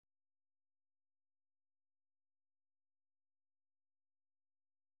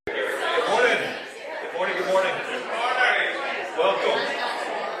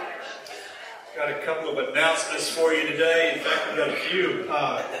announcements for you today. In fact, we've got a few.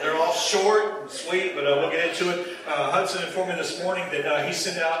 They're all short and sweet, but we'll get into it. Hudson informed me this morning that he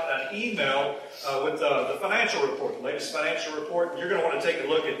sent out an email with the financial report, the latest financial report. You're going to want to take a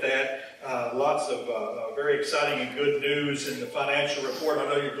look at that. Lots of very exciting and good news in the financial report. I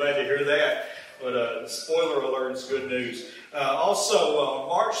know you're glad to hear that, but spoiler alert, it's good news. Also, on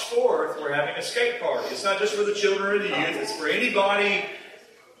March 4th, we're having a skate party. It's not just for the children or the youth. It's for anybody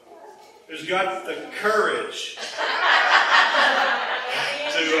who's got the courage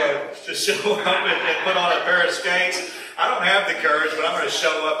to show up and put on a pair of skates. I don't have the courage, but I'm going to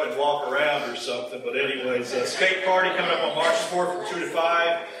show up and walk around or something. But anyways, skate party coming up on March 4th from 2 to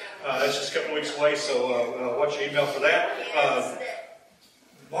 5. That's just a couple weeks away, so watch your email for that.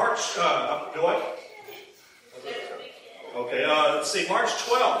 March, do what? Okay, let's see, March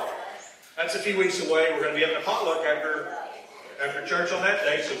 12th. That's a few weeks away. We're going to be having a potluck after church on that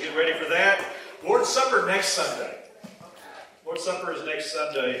day, so get ready for that. Lord's Supper next Sunday. Lord's Supper is next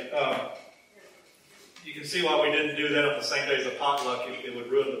Sunday. You can see why we didn't do that on the same day as the potluck. It would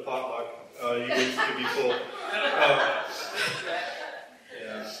ruin the potluck. You'd be full.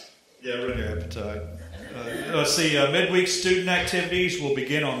 Yeah, ruin your appetite. Let's see, midweek student activities will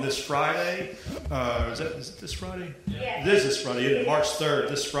begin on this Friday. Is it this Friday? Yeah. It is this Friday, March 3rd,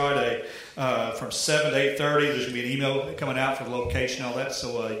 this Friday, from 7 to 8:30. There's going to be an email coming out for the location and all that.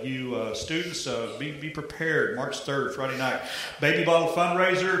 So you students, be prepared. March 3rd, Friday night. Baby bottle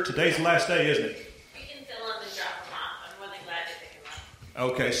fundraiser. Today's the last day, isn't it? You can fill them and drop them off. I'm more than glad to pick them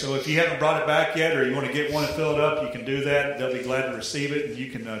up. Okay, so if you haven't brought it back yet, or you want to get one and fill it up, you can do that. They'll be glad to receive it, and you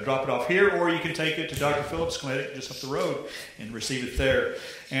can drop it off here, or you can take it to Dr. Phillips Clinic just up the road and receive it there.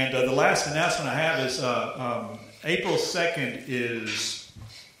 And the last announcement I have is April 2nd is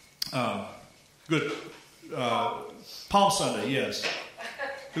good. Palm Sunday, yes.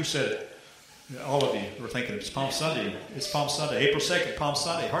 Who said it? All of you were thinking it's Palm Sunday. It's Palm Sunday, April 2nd, Palm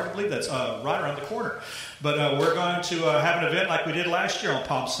Sunday. Hard to believe that's right around the corner. But we're going to have an event like we did last year on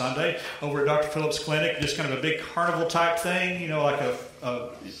Palm Sunday over at Dr. Phillips Clinic. Just kind of a big carnival type thing, like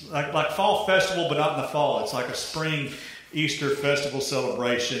like fall festival, but not in the fall. It's like a spring Easter festival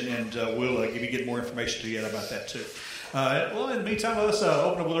celebration, and we'll get more information to you about that too. Well, in the meantime, let's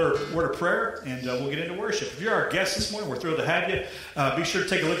open up with a word of prayer, and we'll get into worship. If you're our guest this morning, we're thrilled to have you. Be sure to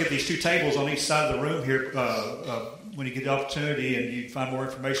take a look at these two tables on each side of the room here when you get the opportunity, and you find more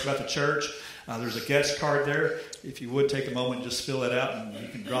information about the church. There's a guest card there. If you would take a moment and just fill that out, and you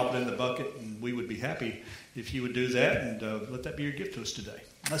can drop it in the bucket, and we would be happy if you would do that, and let that be your gift to us today.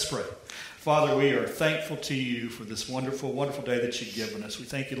 Let's pray. Father, we are thankful to you for this wonderful, wonderful day that you've given us. We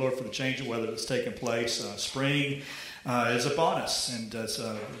thank you, Lord, for the change of weather that's taken place. Spring is upon us, and it's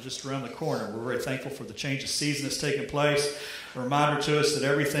just around the corner. We're very thankful for the change of season that's taken place. A reminder to us that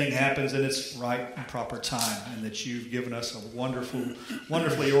everything happens in its right and proper time, and that you've given us a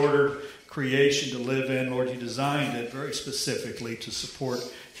wonderfully ordered creation to live in. Lord, you designed it very specifically to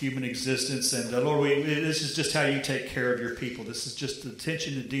support human existence. And Lord, this is just how you take care of your people. This is just the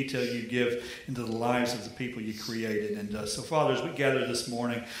attention and detail you give into the lives of the people you created. And so, Father, as we gather this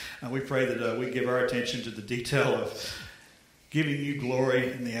morning, we pray that we give our attention to the detail of giving you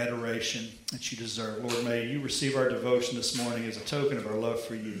glory and the adoration that you deserve. Lord, may you receive our devotion this morning as a token of our love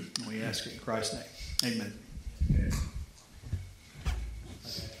for you. And we ask it in Christ's name. Amen.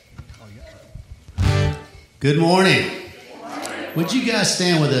 Good morning. Would you guys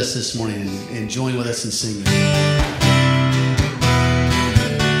stand with us this morning and join with us in singing?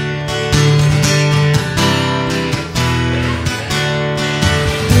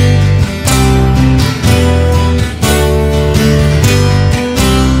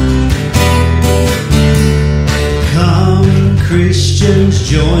 Come, Christians,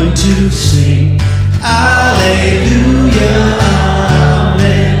 join to sing. Alleluia,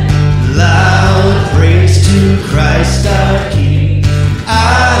 amen. Loud praise to Christ our King.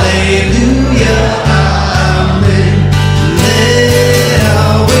 Alleluia, amen.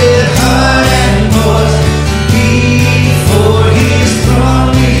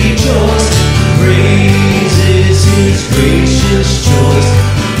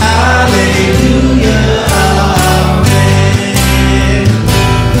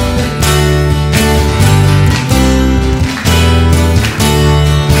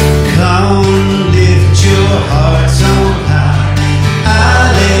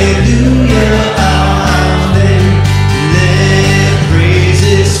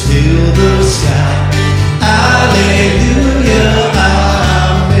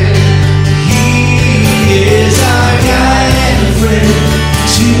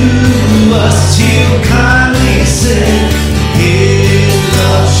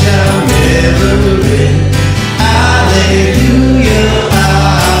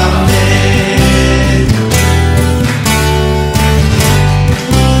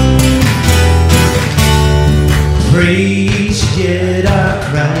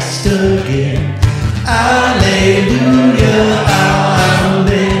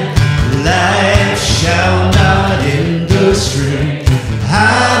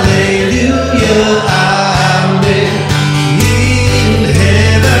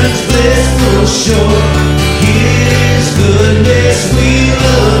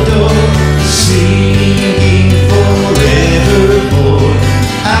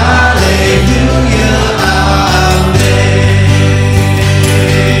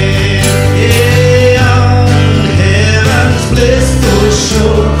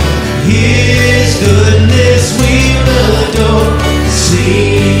 His goodness we'll adore,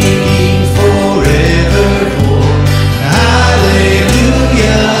 singing forevermore.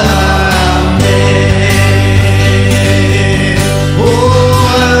 Hallelujah, amen. Oh,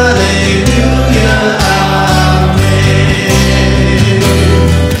 hallelujah, amen.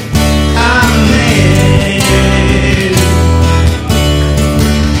 Amen.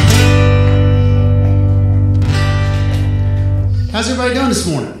 How's everybody doing this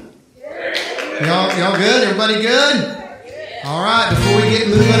morning? Y'all good? Everybody good? All right. Before we get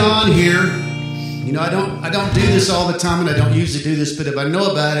moving on here, you know I don't do this all the time, and I don't usually do this, but if I know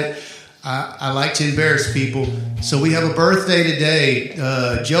about it, I like to embarrass people. So we have a birthday today.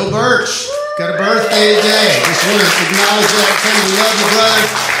 Joe Birch got a birthday today. Just want to acknowledge that. Tell you love you, brother.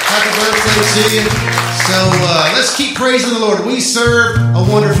 Happy birthday to you. So let's keep praising the Lord. We serve a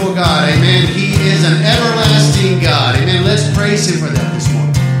wonderful God. Amen. He is an everlasting God. Amen. Let's praise Him for that this morning.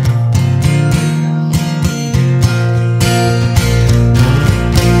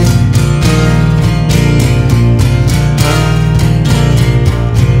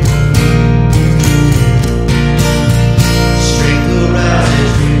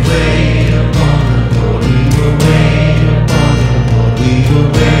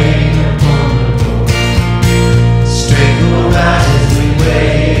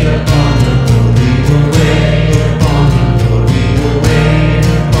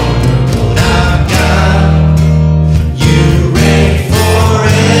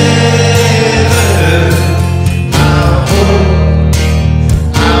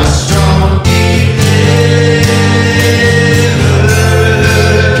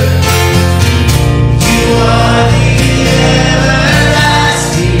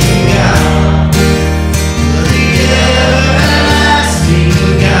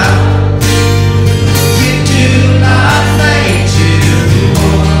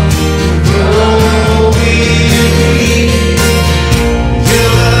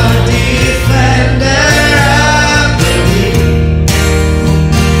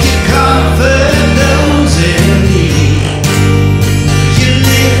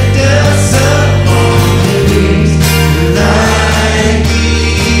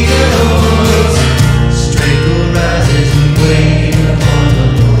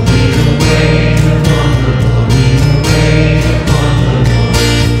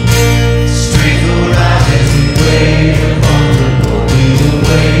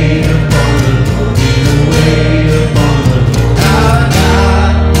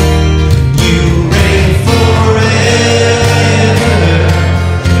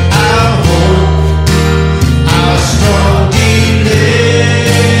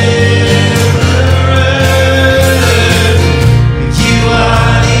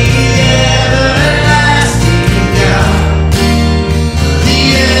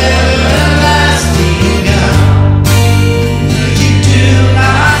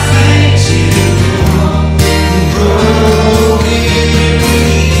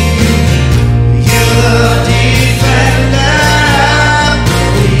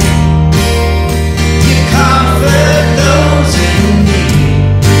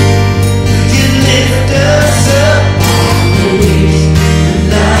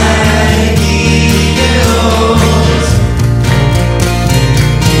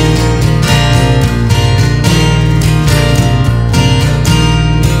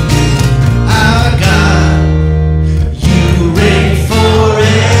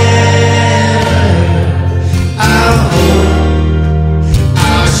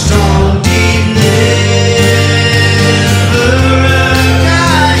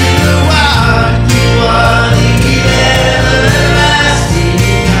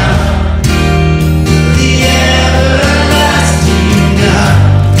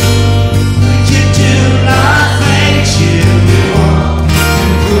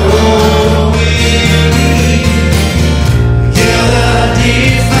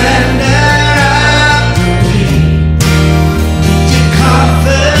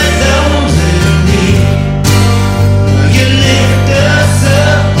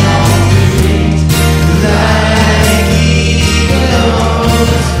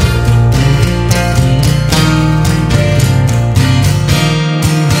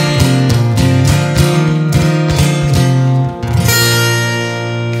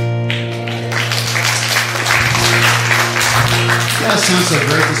 sound so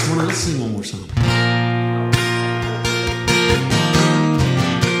great this morning. Let's sing one more song.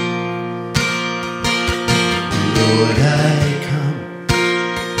 Lord, I come,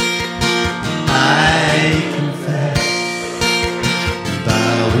 I confess,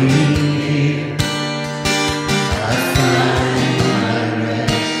 bowing here, I find my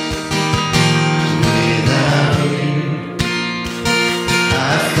rest.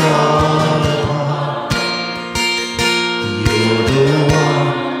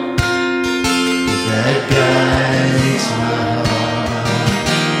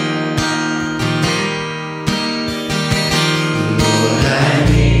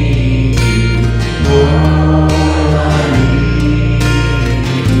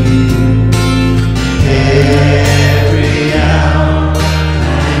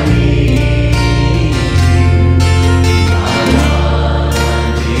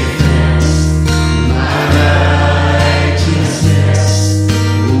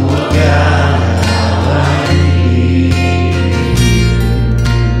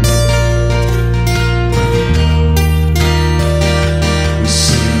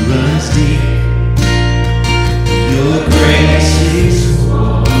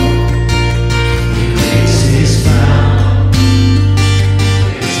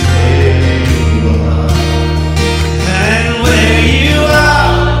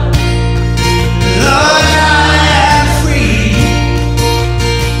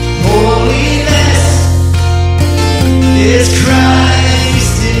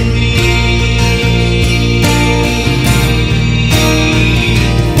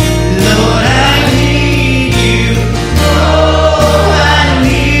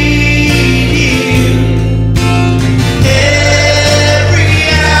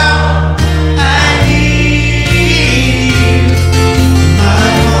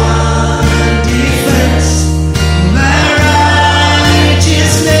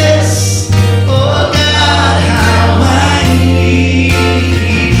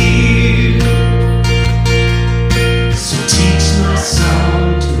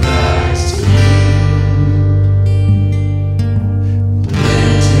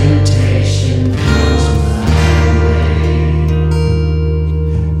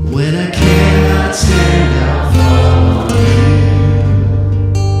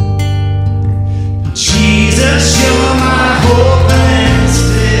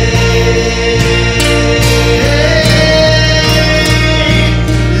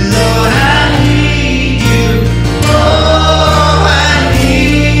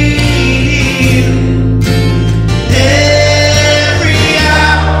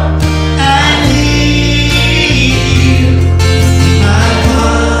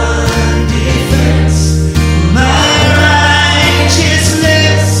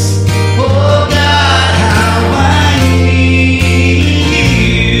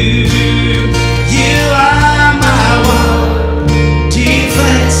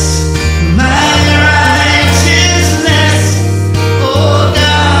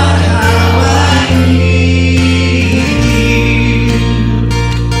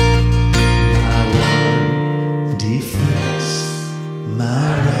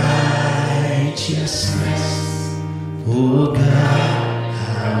 righteousness. Oh God,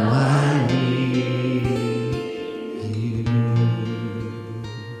 how I need you.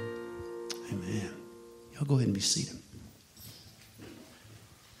 Amen. Y'all go ahead and be seated.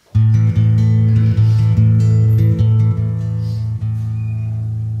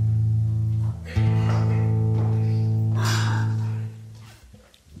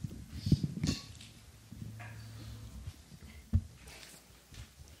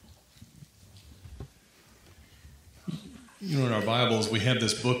 You know, in our Bibles, we have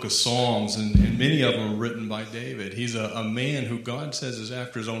this book of Psalms, and many of them are written by David. He's a man who God says is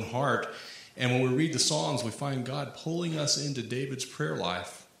after his own heart. And when we read the Psalms, we find God pulling us into David's prayer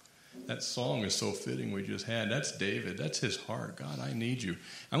life. That song is so fitting we just had. That's David. That's his heart. God, I need you.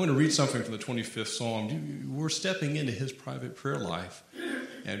 I'm going to read something from the 25th Psalm. We're stepping into his private prayer life.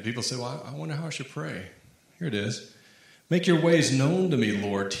 And people say, well, I wonder how I should pray. Here it is. Make your ways known to me,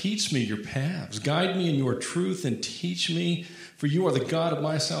 Lord. Teach me your paths. Guide me in your truth and teach me, for you are the God of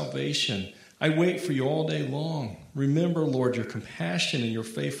my salvation. I wait for you all day long. Remember, Lord, your compassion and your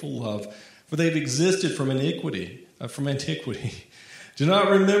faithful love, for they've existed from antiquity. Do not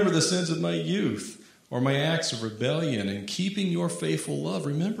remember the sins of my youth or my acts of rebellion. In keeping your faithful love,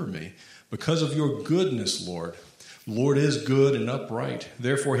 remember me. Because of your goodness, Lord. The Lord is good and upright.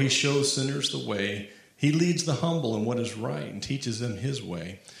 Therefore, he shows sinners the way. He leads the humble in what is right and teaches them his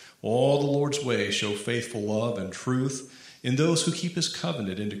way. All the Lord's ways show faithful love and truth in those who keep his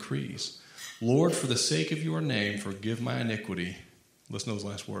covenant and decrees. Lord, for the sake of your name, forgive my iniquity. Listen to those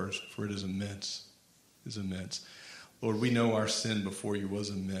last words, for it is immense. It is immense. Lord, we know our sin before you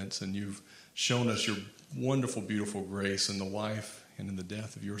was immense, and you've shown us your wonderful, beautiful grace in the life and in the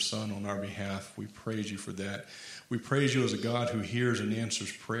death of your Son on our behalf. We praise you for that. We praise you as a God who hears and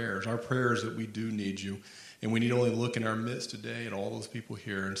answers prayers. Our prayers that we do need you. And we need only look in our midst today at all those people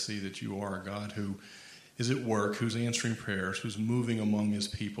here and see that you are a God who is at work, who's answering prayers, who's moving among his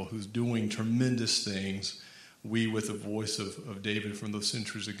people, who's doing tremendous things. We, with the voice of David from those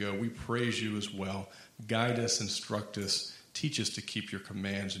centuries ago, we praise you as well. Guide us, instruct us, teach us to keep your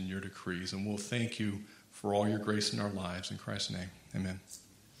commands and your decrees. And we'll thank you for all your grace in our lives. In Christ's name, amen.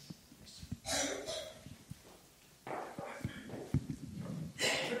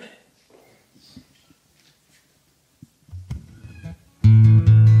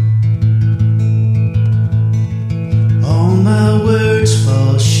 All my words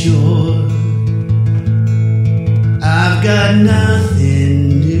fall short. I've got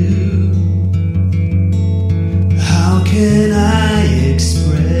nothing new. How can I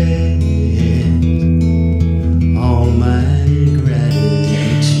express all my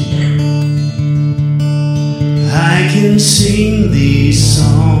gratitude? I can sing these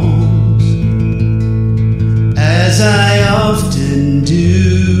songs as I often do.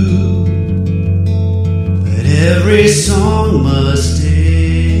 Every song must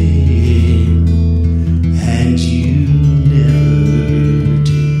end, and you never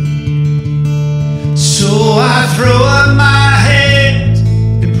do. So I throw up my hands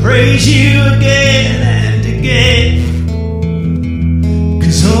and praise you again and again,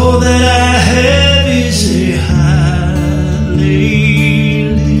 'cause all that I have is a hallelujah,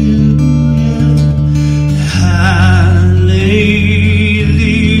 hallelujah.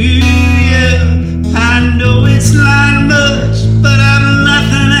 I know it's not much, but I'm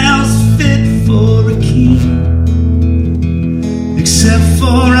nothing else fit for a king, except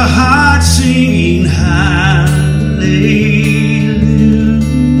for a heart singing hallelujah,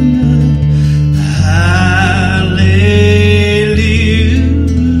 hallelujah.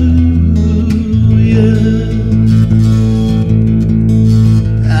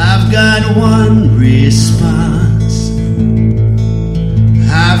 I've got one response.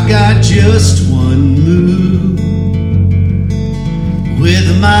 I've got just one move, with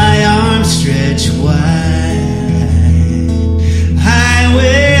my arms stretched wide. I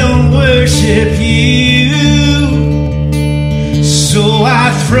will worship you. So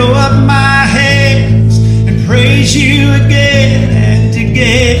I throw up my hands and praise you again and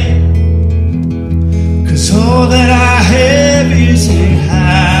again, 'cause all that I have is a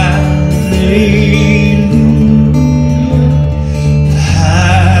hallelujah.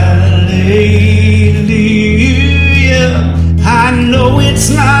 I know it's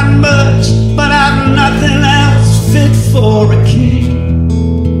not much, but I've nothing else fit for a king,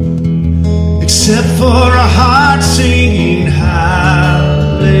 except for a heart singing hallelujah,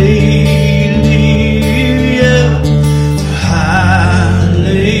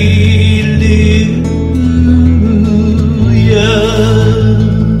 hallelujah.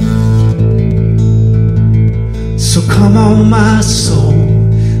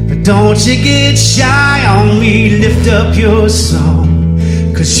 Don't you get shy on me, lift up your song,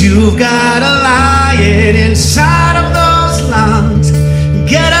 'cause you've got a lion inside of those lungs.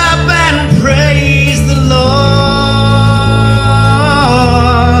 Get up and praise the Lord.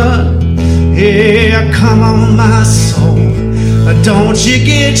 Yeah, come on my soul. Don't you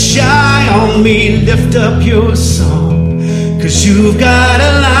get shy on me, lift up your song, 'cause you've got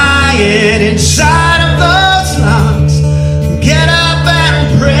a lion inside of those lungs. Get up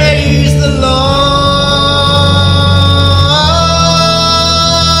and praise the Lord.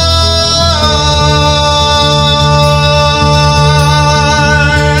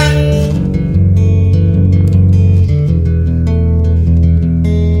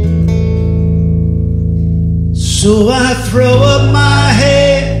 So I throw up my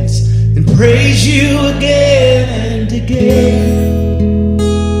hands and praise you again and again,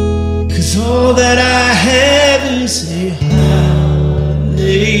 'cause all that I have is a hallelujah,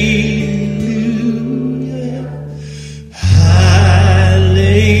 hallelujah.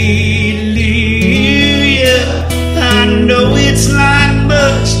 I know it's not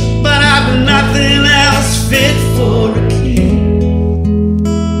much, but I've nothing else fit for a king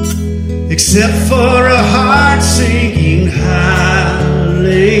except for a heart singing hallelujah,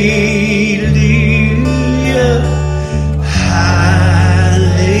 hallelujah.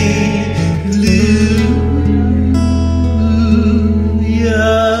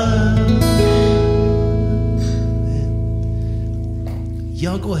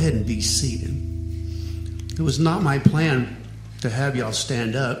 Y'all go ahead and be seated. It was not my plan to have y'all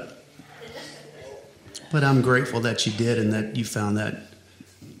stand up, but I'm grateful that you did and that you found that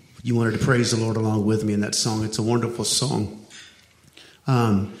you wanted to praise the Lord along with me in that song. It's a wonderful song.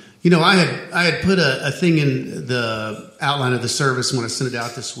 I had put a thing in the outline of the service when I sent it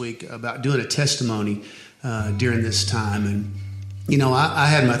out this week about doing a testimony during this time. And, I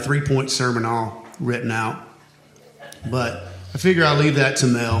had my 3-point sermon all written out, but I figure I'll leave that to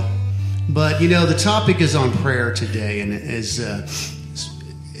Mel. But, the topic is on prayer today. And as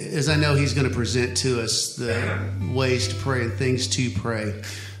I know he's going to present to us the ways to pray and things to pray.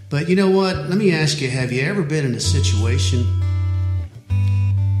 But you know what? Let me ask you, have you ever been in a situation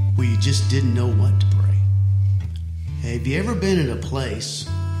where you just didn't know what to pray? Have you ever been in a place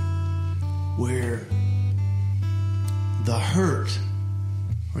where the hurt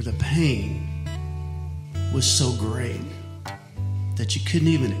or the pain was so great that you couldn't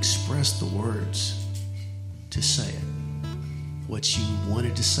even express the words to say it, what you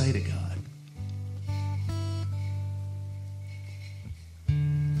wanted to say to God?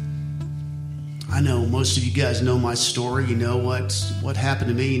 I know most of you guys know my story. You know what happened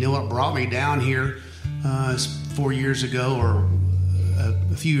to me. You know what brought me down here 4 years ago or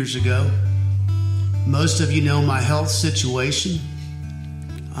a few years ago. Most of you know my health situation.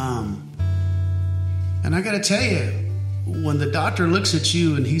 And I got to tell you, when the doctor looks at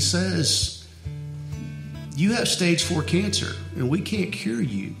you and he says, you have stage 4 cancer and we can't cure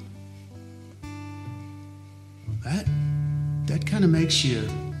you, that kind of makes you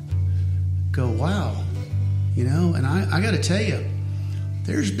go, wow, and I got to tell you,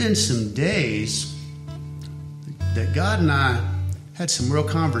 there's been some days that God and I had some real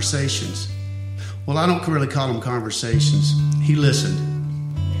conversations. Well, I don't really call them conversations. He listened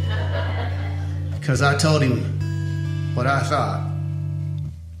because I told him what I thought.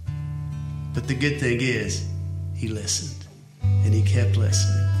 But the good thing is he listened and he kept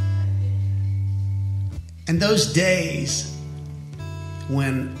listening. And those days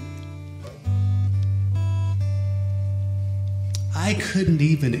when I couldn't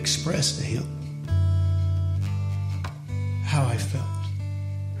even express to him how I felt,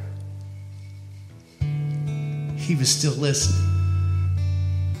 he was still listening.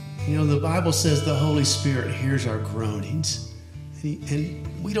 The Bible says the Holy Spirit hears our groanings,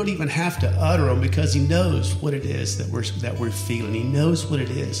 and we don't even have to utter them because he knows what it is that we're feeling. He knows what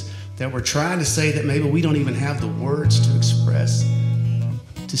it is that we're trying to say that maybe we don't even have the words to express,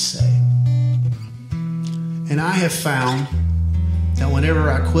 to say. And I have found that whenever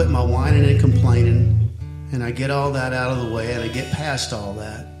I quit my whining and complaining and I get all that out of the way and I get past all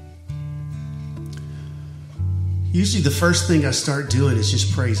that, usually the first thing I start doing is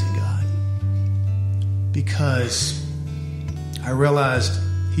just praising God, because I realized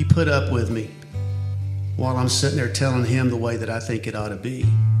he put up with me while I'm sitting there telling him the way that I think it ought to be.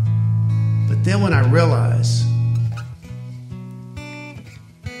 But then when I realize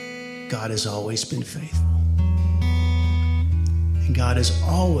God has always been faithful, and God has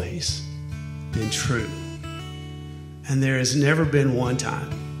always been true, and there has never been one time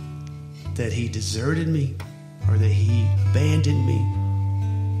that he deserted me or that he abandoned me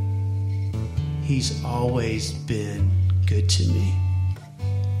He's always been good to me.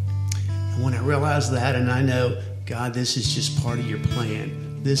 And when I realize that, and I know, God, this is just part of your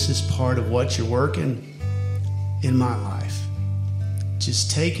plan. This is part of what you're working in my life.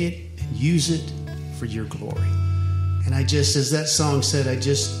 Just take it and use it for your glory. And I just, as that song said,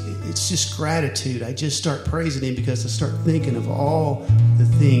 it's just gratitude. I just start praising him because I start thinking of all the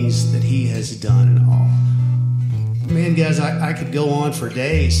things that he has done and all. Man, guys, I could go on for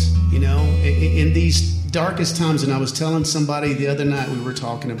days, in these darkest times. And I was telling somebody the other night, we were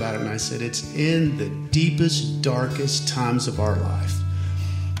talking about it, and I said, it's in the deepest, darkest times of our life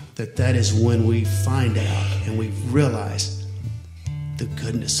that is when we find out and we realize the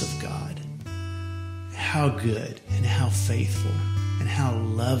goodness of God. How good and how faithful and how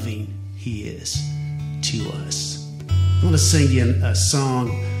loving he is to us. I want to sing you a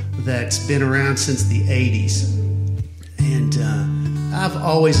song that's been around since the 80s. And I've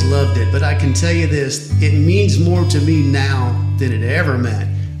always loved it, but I can tell you this, it means more to me now than it ever meant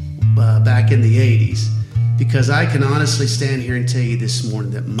back in the 80s, because I can honestly stand here and tell you this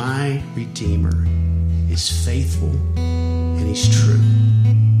morning that my Redeemer is faithful and he's true.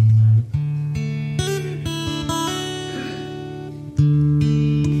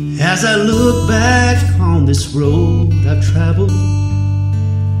 As I look back on this road I've traveled,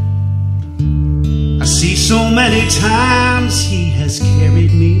 I see so many times he has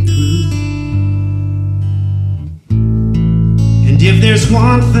carried me through. And if there's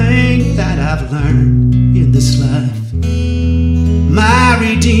one thing that I've learned in this life, my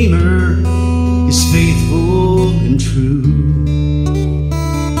Redeemer is faithful and true.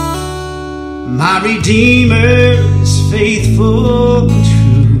 My Redeemer is faithful and true.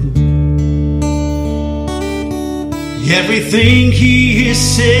 Everything he has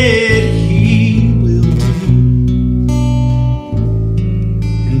said he will do.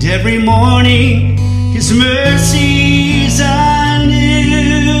 And every morning his mercies are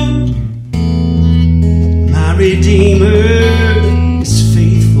new. My Redeemer is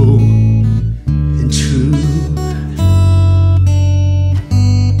faithful and true.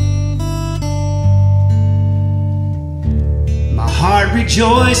 My heart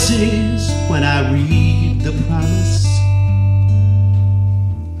rejoices when I read the promise.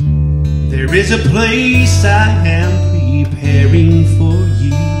 There is a place I am preparing for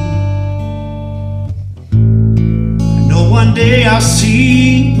you. I know one day I'll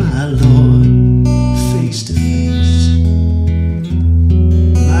see my Lord face to face.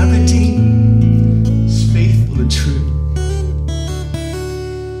 My Redeemer is faithful and true.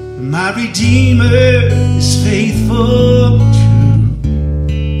 My Redeemer is faithful and true.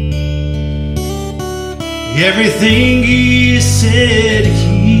 Everything he said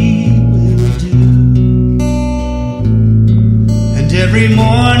he every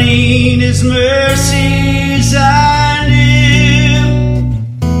morning his mercies are new.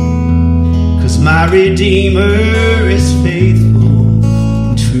 'Cause my Redeemer is faithful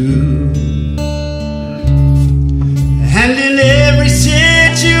and true. And in every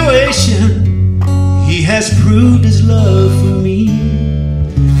situation he has proved his love for me.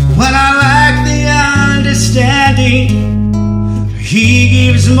 When I lack the understanding, he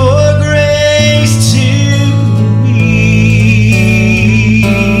gives more grace to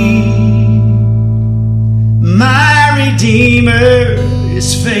my Redeemer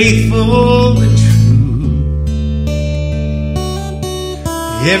is faithful and true.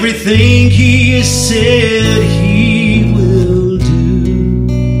 Everything he has said he will do.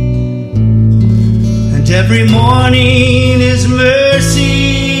 And every morning his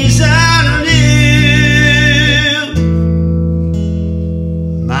mercies are new.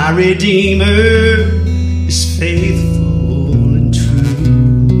 My Redeemer is faithful.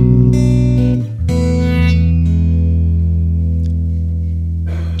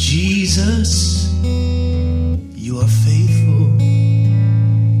 Jesus, you are faithful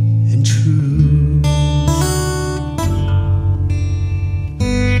and true.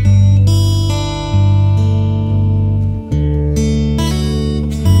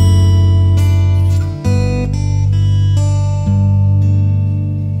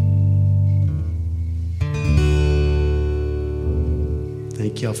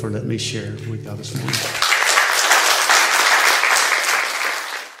 Thank y'all for letting me share with y'all this morning.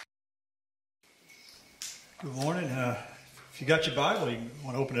 Good morning. If you got your Bible, you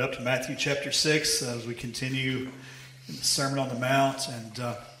want to open it up to Matthew chapter 6 as we continue in the Sermon on the Mount. And,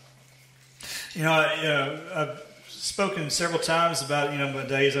 I've spoken several times about, my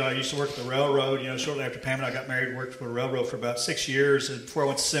days I used to work at the railroad. Shortly after Pam and I got married, worked for the railroad for about 6 years before I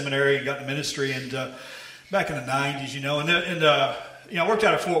went to seminary and got into ministry. And back in the 90s, I worked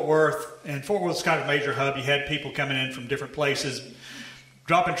out of Fort Worth, and Fort Worth's kind of a major hub. You had people coming in from different places,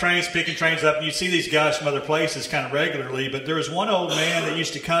 dropping trains, picking trains up, and you'd see these guys from other places kind of regularly. But there was one old man that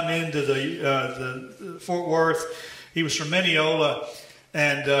used to come into the Fort Worth. He was from Mineola,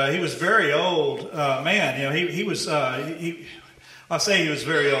 and he was very old man. He was. I'll say he was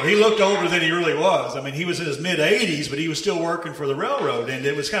very old. He looked older than he really was. I mean, he was in his mid-80s, but he was still working for the railroad. And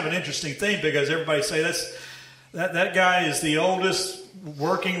it was kind of an interesting thing because everybody say that guy is the oldest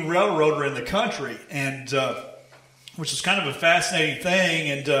working railroader in the country, and which is kind of a fascinating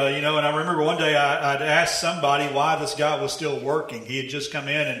thing. And and I remember one day I'd asked somebody why this guy was still working. He had just come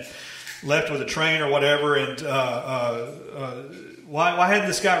in and left with a train or whatever, and why hadn't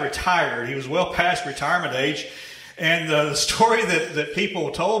this guy retired? He was well past retirement age. And the story that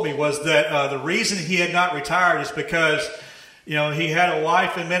people told me was that the reason he had not retired is because, he had a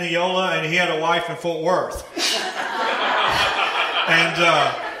wife in Mineola and he had a wife in Fort Worth. And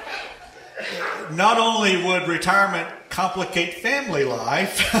not only would retirement complicate family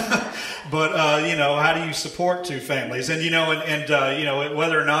life, but, how do you support two families? And,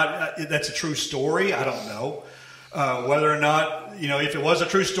 whether or not that's a true story, I don't know. Whether or not, if it was a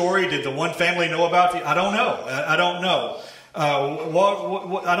true story, did the one family know about it? I don't know. I don't know.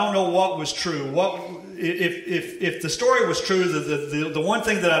 I don't know what was true. If the story was true, the one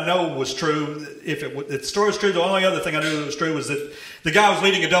thing that I know was true. If the story was true, the only other thing I knew that was true was that the guy was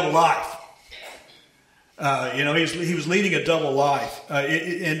leading a double life. He was leading a double life,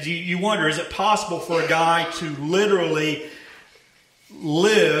 and you wonder: is it possible for a guy to literally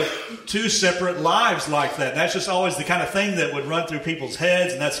live two separate lives like that? And that's just always the kind of thing that would run through people's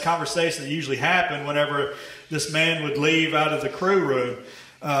heads, and that's a conversation that usually happened whenever this man would leave out of the crew room.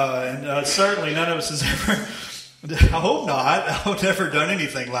 And certainly none of us has ever, I hope not, I've never done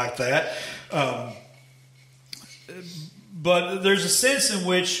anything like that. But there's a sense in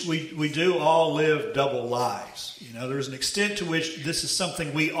which we do all live double lives. There's an extent to which this is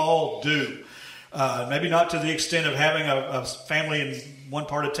something we all do. Maybe not to the extent of having a family in one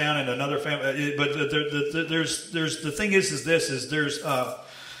part of town and another family, but there's the thing is there's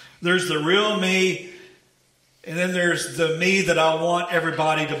the real me, and then there's the me that I want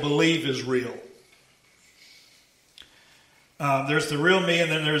everybody to believe is real. There's the real me,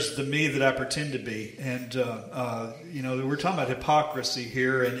 and then there's the me that I pretend to be. And we're talking about hypocrisy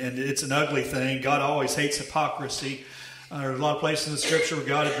here, and it's an ugly thing. God always hates hypocrisy. There's a lot of places in the Scripture where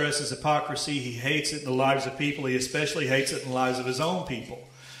God addresses hypocrisy. He hates it in the lives of people. He especially hates it in the lives of His own people.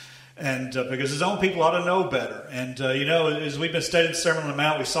 And because His own people ought to know better. And, as we've been studying the Sermon on the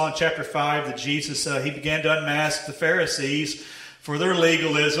Mount, we saw in chapter 5 that Jesus, He began to unmask the Pharisees for their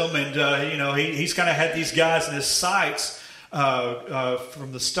legalism. And, He's kind of had these guys in His sights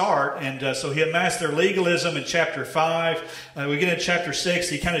from the start, and so he unmasked their legalism in chapter 5. We get in chapter 6,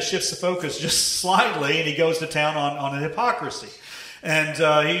 he kind of shifts the focus just slightly, and he goes to town on the hypocrisy. And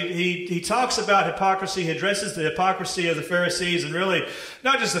he talks about hypocrisy. He addresses the hypocrisy of the Pharisees, and really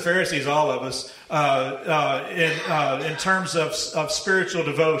not just the Pharisees, all of us, in terms of spiritual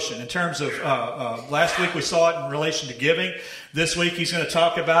devotion. In terms of last week we saw it in relation to giving. This week he's going to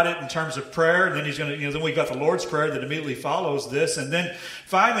talk about it in terms of prayer, and then he's going to, then we've got the Lord's Prayer that immediately follows this, and then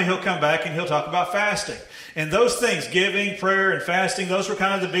finally he'll come back and he'll talk about fasting. And those things, giving, prayer, and fasting, those were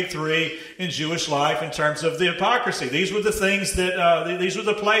kind of the big three in Jewish life in terms of the hypocrisy. These were the things that, these were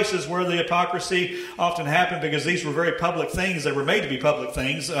the places where the hypocrisy often happened, because these were very public things. They were made to be public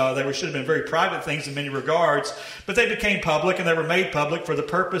things. They should have been very private things in many regards, but they became public, and they were made public for the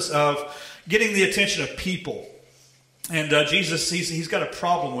purpose of getting the attention of people. And Jesus, he's got a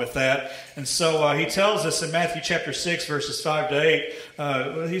problem with that. And so he tells us in Matthew chapter 6, verses 5 to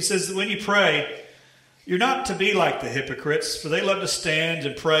 8, he says, when you pray, you're not to be like the hypocrites, for they love to stand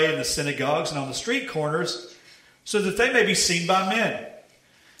and pray in the synagogues and on the street corners, so that they may be seen by men.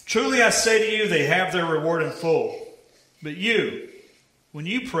 Truly I say to you, they have their reward in full. But you, when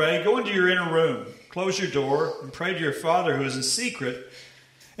you pray, go into your inner room, close your door, and pray to your Father who is in secret,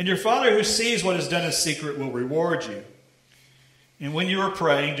 and your Father who sees what is done in secret will reward you. And when you are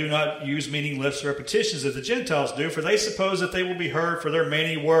praying, do not use meaningless repetitions as the Gentiles do, for they suppose that they will be heard for their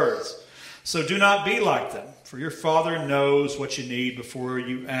many words. So do not be like them, for your Father knows what you need before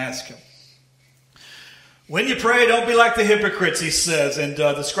you ask Him. When you pray, don't be like the hypocrites, he says. And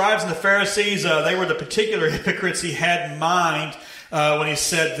the scribes and the Pharisees, they were the particular hypocrites he had in mind when he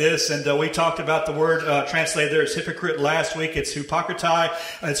said this. And we talked about the word translated there as hypocrite last week. It's hypocritai.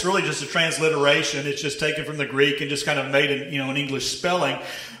 It's really just a transliteration. It's just taken from the Greek and just kind of made an English spelling.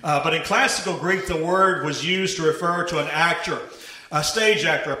 But in classical Greek, the word was used to refer to an actor. A stage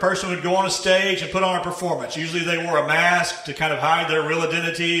actor, a person would go on a stage and put on a performance. Usually they wore a mask to kind of hide their real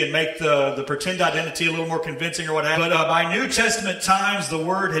identity and make the pretend identity a little more convincing or what have you. But by New Testament times, the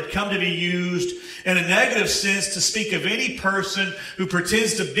word had come to be used in a negative sense to speak of any person who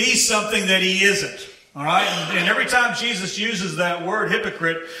pretends to be something that he isn't. All right? And every time Jesus uses that word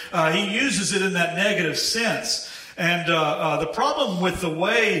hypocrite, he uses it in that negative sense. And the problem with the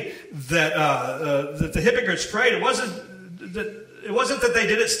way that that the hypocrites prayed, it wasn't that they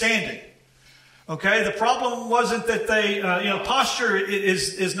did it standing. Okay, the problem wasn't that they, posture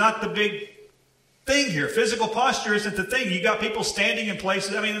is not the big thing here. Physical posture isn't the thing. You got people standing in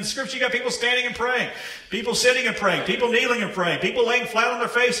places. I mean, in the scripture, you got people standing and praying, people sitting and praying, people kneeling and praying, people laying flat on their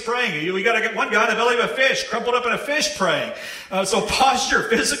face praying. We got to get one guy in the belly of a fish, crumpled up in a fish praying. So posture,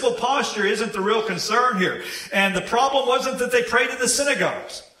 physical posture, isn't the real concern here. And the problem wasn't that they prayed in the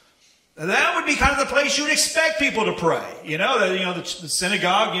synagogues. That would be kind of the place you would expect people to pray. The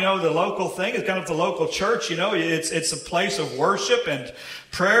synagogue, the local thing is kind of the local church. It's a place of worship, and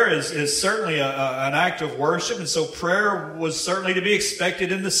prayer is certainly an act of worship. And so prayer was certainly to be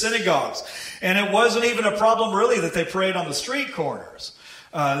expected in the synagogues. And it wasn't even a problem really that they prayed on the street corners.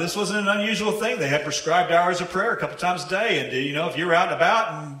 This wasn't an unusual thing. They had prescribed hours of prayer a couple times a day. And, if you were out and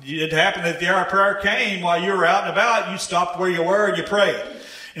about and it happened that the hour of prayer came while you were out and about, you stopped where you were and you prayed.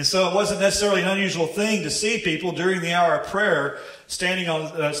 And so it wasn't necessarily an unusual thing to see people during the hour of prayer standing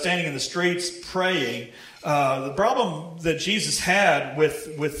in the streets praying. The problem that Jesus had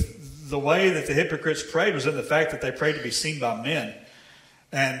with the way that the hypocrites prayed was in the fact that they prayed to be seen by men.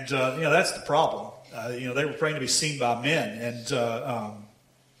 And, that's the problem. They were praying to be seen by men.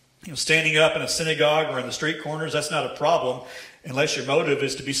 And, standing up in a synagogue or in the street corners, that's not a problem unless your motive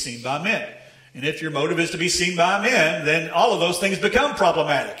is to be seen by men. And if your motive is to be seen by men, then all of those things become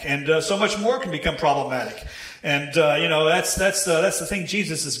problematic, and so much more can become problematic. And that's the thing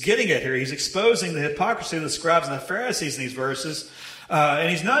Jesus is getting at here. He's exposing the hypocrisy of the scribes and the Pharisees in these verses, and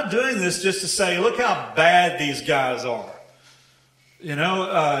he's not doing this just to say, "Look how bad these guys are."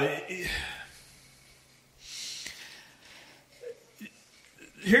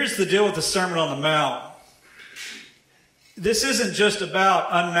 Here's the deal with the Sermon on the Mount. This isn't just about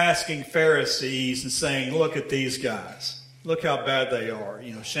unmasking Pharisees and saying, "Look at these guys. Look how bad they are."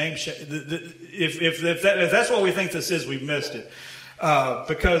 Shame. If that's what we think this is, we've missed it.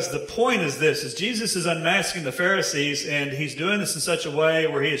 Because the point is this: is Jesus is unmasking the Pharisees, and he's doing this in such a way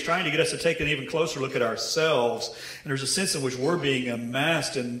where he is trying to get us to take an even closer look at ourselves. And there's a sense in which we're being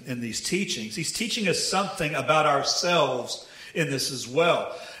unmasked in these teachings. He's teaching us something about ourselves in this as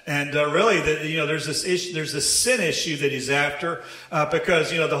well. And really, there's this issue, there's this sin issue that he's after,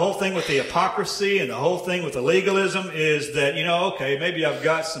 because the whole thing with the hypocrisy and the whole thing with the legalism is that okay, maybe I've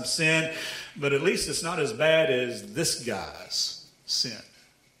got some sin, but at least it's not as bad as this guy's sin,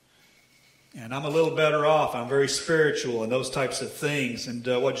 and I'm a little better off. I'm very spiritual and those types of things. And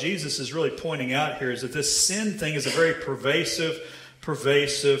what Jesus is really pointing out here is that this sin thing is a very pervasive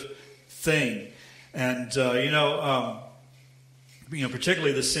thing, and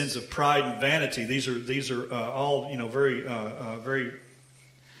particularly the sins of pride and vanity. These are all very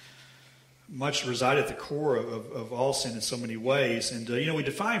much reside at the core of all sin in so many ways. And we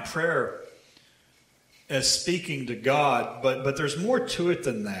define prayer as speaking to God, but there's more to it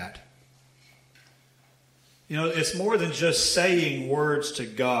than that. It's more than just saying words to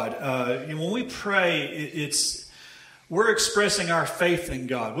God. When we pray, we're expressing our faith in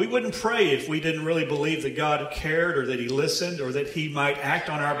God. We wouldn't pray if we didn't really believe that God cared or that he listened or that he might act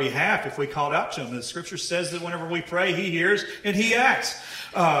on our behalf if we called out to him. The scripture says that whenever we pray, he hears and he acts.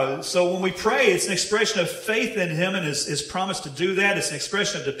 So when we pray, it's an expression of faith in him and his promise to do that. It's an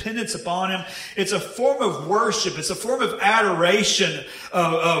expression of dependence upon him. It's a form of worship. It's a form of adoration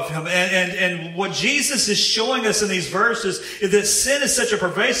of him. And what Jesus is showing us in these verses is that sin is such a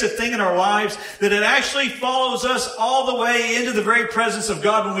pervasive thing in our lives that it actually follows us all the way into the very presence of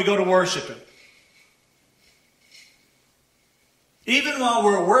God when we go to worship him. Even while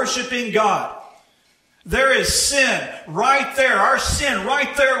we're worshiping God, there is sin right there, our sin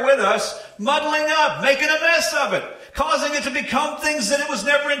right there with us, muddling up, making a mess of it, causing it to become things that it was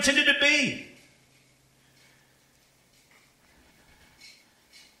never intended to be.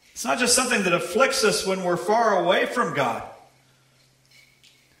 It's not just something that afflicts us when we're far away from God.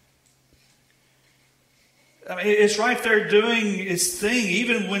 I mean, it's right there doing its thing,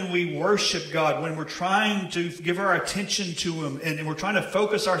 even when we worship God, when we're trying to give our attention to him and we're trying to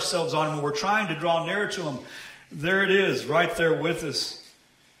focus ourselves on him, when we're trying to draw near to him. There it is, right there with us.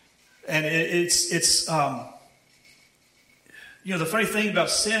 And it's the funny thing about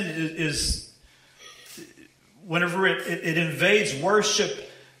sin is whenever it invades worship,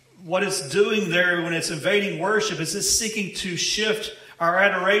 what it's doing there when it's invading worship is it's seeking to shift our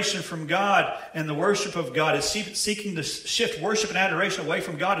adoration from God and the worship of God. It's seeking to shift worship and adoration away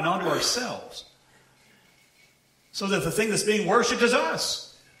from God and onto ourselves. So that the thing that's being worshipped is us.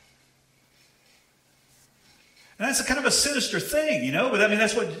 And that's a kind of a sinister thing, you know. But I mean,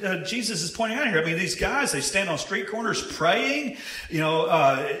 that's what Jesus is pointing out here. I mean, these guys, they stand on street corners praying, you know,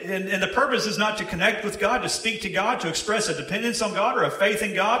 and the purpose is not to connect with God, to speak to God, to express a dependence on God or a faith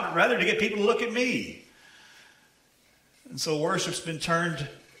in God, but rather to get people to look at me. And so worship's been turned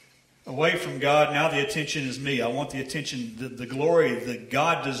away from God. Now the attention is me. I want the attention, the glory that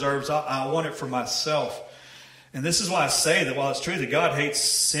God deserves. I want it for myself. And this is why I say that while it's true that God hates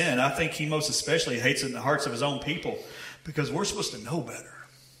sin, I think he most especially hates it in the hearts of his own people, because we're supposed to know better,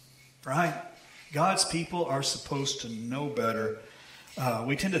 right? God's people are supposed to know better.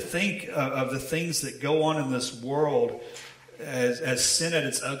 We tend to think of the things that go on in this world as sin at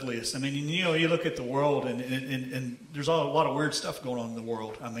its ugliest. I mean, you know, you look at the world and there's a lot of weird stuff going on in the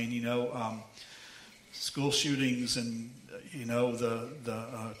world. I mean, you know, school shootings and, you know,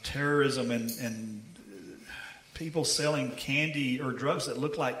 the terrorism and people selling candy or drugs that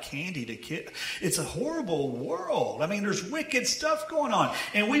look like candy to kids. It's a horrible world. I mean, there's wicked stuff going on.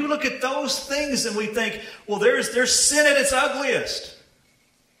 And we look at those things and we think, well, there's sin at its ugliest.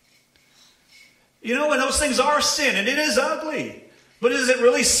 You know, and those things are sin, and it is ugly. But is it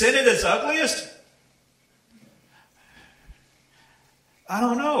really sin at its ugliest? I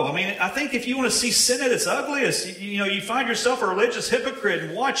don't know. I mean, I think if you want to see sin at its ugliest, you know, you find yourself a religious hypocrite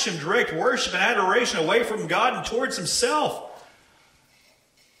and watch him direct worship and adoration away from God and towards himself.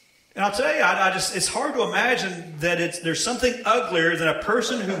 And I'll tell you, it's hard to imagine that there's something uglier than a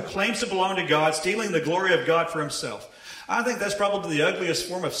person who claims to belong to God stealing the glory of God for himself. I think that's probably the ugliest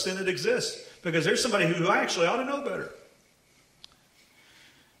form of sin that exists, because there's somebody who actually ought to know better.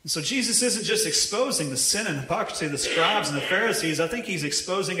 And so Jesus isn't just exposing the sin and hypocrisy of the scribes and the Pharisees. I think he's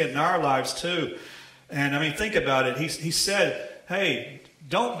exposing it in our lives too. And I mean, think about it. He said, hey,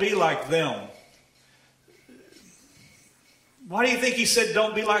 don't be like them. Why do you think he said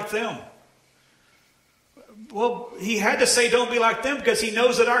don't be like them? Well, he had to say don't be like them because he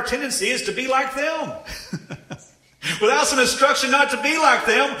knows that our tendency is to be like them. Without some instruction not to be like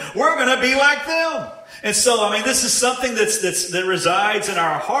them, we're going to be like them. And so, I mean, this is something that resides in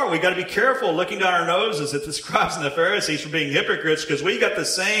our heart. We've got to be careful looking down our noses at the scribes and the Pharisees for being hypocrites, because we got the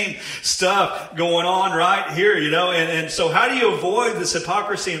same stuff going on right here, you know. And so how do you avoid this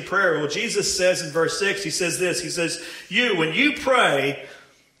hypocrisy in prayer? Well, Jesus says in verse 6, he says this. He says, when you pray,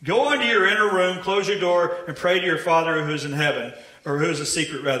 go into your inner room, close your door, and pray to your Father who's in heaven. Or who's a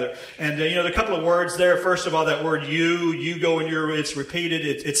secret, rather. And, you know, there are a couple of words there. First of all, that word you go in your, it's repeated.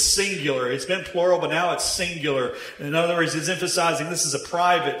 It's singular. It's been plural, but now it's singular. In other words, it's emphasizing this is a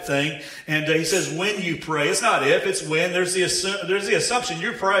private thing. And he says when you pray. It's not if, it's when. There's the assumption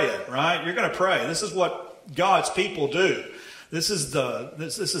you're praying, right? You're going to pray. This is what God's people do. This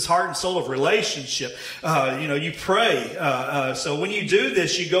is heart and soul of relationship. You know, you pray. So when you do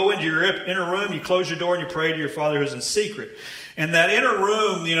this, you go into your inner room, you close your door, and you pray to your Father who's in secret. And that inner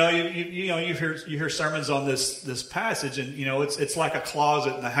room, you know, you hear sermons on this passage, and you know it's like a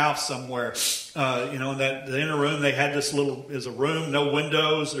closet in the house somewhere. You know, in that the inner room they had this little is a room, no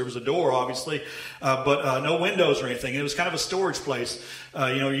windows. There was a door, obviously, but no windows or anything. It was kind of a storage place.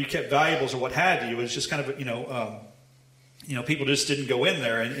 You know, you kept valuables or what have you. It was just kind of you know, people just didn't go in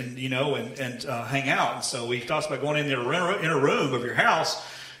there and hang out. And so he talks about going in the inner room of your house.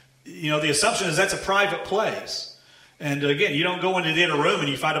 You know, the assumption is that's a private place. And again, you don't go into the inner room and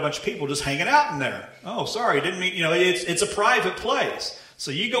you find a bunch of people just hanging out in there. Oh, sorry, didn't mean, you know, it's a private place.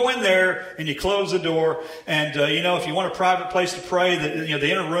 So you go in there and you close the door. And, you know, if you want a private place to pray,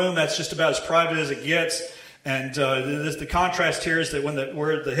 the inner room, that's just about as private as it gets. And the contrast here is that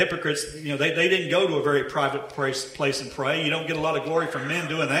where the hypocrites, you know, they didn't go to a very private place and pray. You don't get a lot of glory from men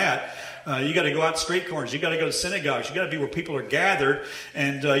doing that. You got to go out street corners. You got to go to synagogues. You got to be where people are gathered,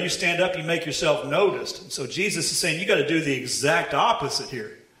 and you stand up. You make yourself noticed. And so Jesus is saying you got to do the exact opposite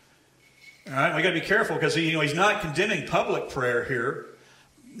here. All right, we got to be careful because he's not condemning public prayer here.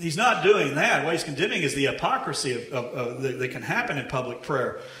 He's not doing that. What he's condemning is the hypocrisy that can happen in public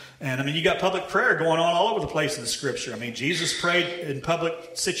prayer. And I mean, you got public prayer going on all over the place in the Scripture. I mean, Jesus prayed in public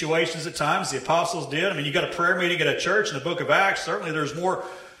situations at times. The apostles did. I mean, you got a prayer meeting at a church in the book of Acts. Certainly, there's more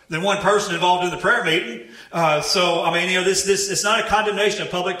than one person involved in the prayer meeting. So, I mean, you know, this it's not a condemnation of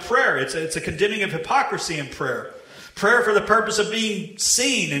public prayer. It's a condemning of hypocrisy in prayer. Prayer for the purpose of being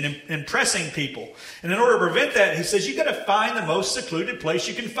seen and impressing people. And in order to prevent that, he says, you got to find the most secluded place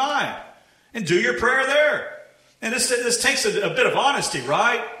you can find and do your prayer there. And this takes a bit of honesty,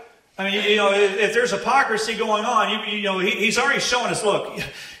 right? I mean, if there's hypocrisy going on, he's already showing us, look,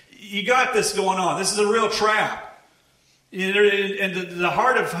 you got this going on. This is a real trap. And the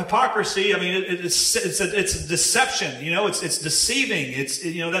heart of hypocrisy, I mean, it's a deception. It's deceiving.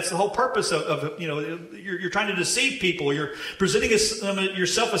 That's the whole purpose of you're trying to deceive people. You're presenting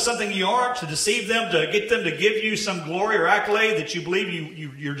yourself as something you aren't, to deceive them, to get them to give you some glory or accolade that you believe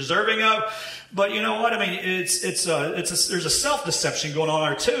you're deserving of. But you know what? I mean, there's a self-deception going on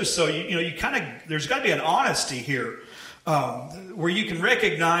there too. So there's got to be an honesty here. Where you can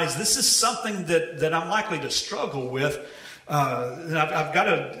recognize this is something that I'm likely to struggle with. And I've got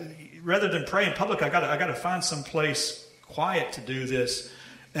to, rather than pray in public, I got to find some place quiet to do this,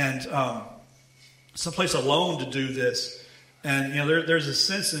 and someplace alone to do this. And there's a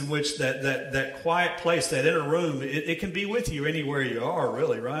sense in which that quiet place, that inner room, it can be with you anywhere you are,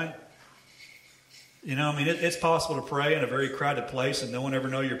 really, right? It's possible to pray in a very crowded place and no one ever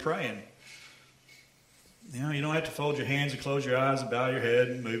know you're praying. You don't have to fold your hands and close your eyes and bow your head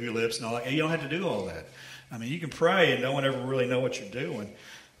and move your lips and all that. You don't have to do all that. I mean, you can pray and no one ever really know what you're doing.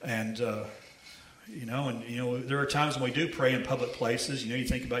 And, there are times when we do pray in public places. You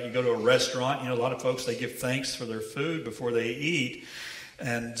think about, you go to a restaurant, a lot of folks, they give thanks for their food before they eat.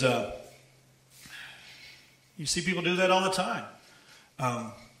 And you see people do that all the time.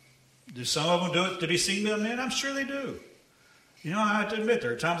 Do some of them do it to be seen by men? I'm sure they do. I have to admit,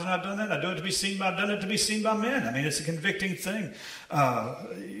 there are times when I've done that. I do it to be seen by, I've done it to be seen by men. I mean, it's a convicting thing.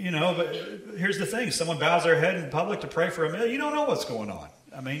 But here's the thing. Someone bows their head in public to pray for a meal. You don't know what's going on.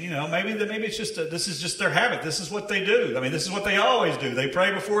 I mean, maybe it's just, this is just their habit. This is what they do. I mean, this is what they always do. They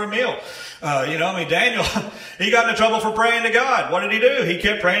pray before a meal. Daniel, he got into trouble for praying to God. What did he do? He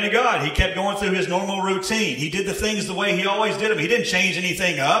kept praying to God. He kept going through his normal routine. He did the things the way he always did them. He didn't change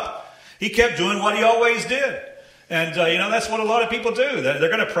anything up. He kept doing what he always did. And, that's what a lot of people do. They're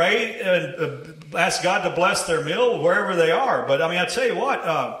going to pray and ask God to bless their meal wherever they are. But, I tell you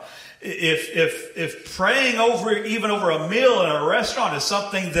what, if praying even over a meal in a restaurant is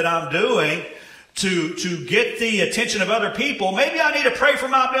something that I'm doing to get the attention of other people, maybe I need to pray for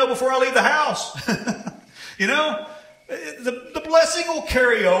my meal before I leave the house. The blessing will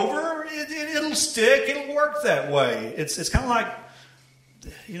carry over. It'll stick. It'll work that way. It's kind of like,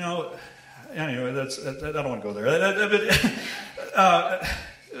 anyway, I don't want to go there.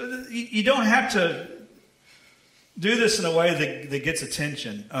 You don't have to do this in a way that gets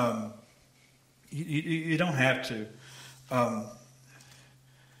attention. You don't have to.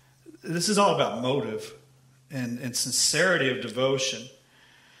 This is all about motive and sincerity of devotion.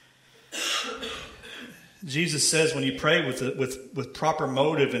 Jesus says when you pray with proper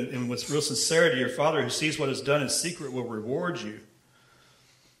motive and with real sincerity, your Father who sees what is done in secret will reward you.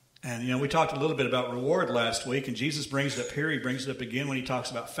 And, we talked a little bit about reward last week, and Jesus brings it up here. He brings it up again when he talks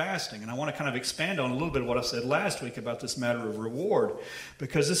about fasting. And I want to kind of expand on a little bit of what I said last week about this matter of reward,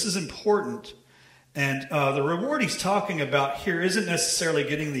 because this is important. And the reward he's talking about here isn't necessarily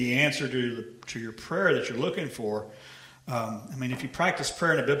getting the answer to your prayer that you're looking for. If you practice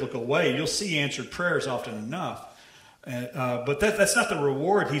prayer in a biblical way, you'll see answered prayers often enough. But that's not the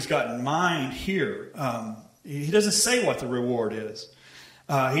reward he's got in mind here. He doesn't say what the reward is.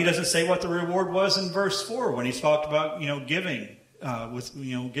 He doesn't say what the reward was in verse 4 when he's talked about, giving,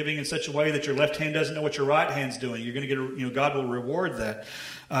 giving in such a way that your left hand doesn't know what your right hand's doing. You're going to get, God will reward that.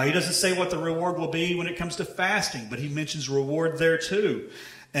 He doesn't say what the reward will be when it comes to fasting, but he mentions reward there too.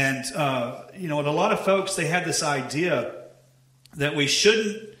 And, and a lot of folks, they have this idea that we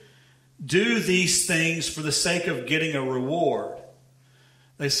shouldn't do these things for the sake of getting a reward.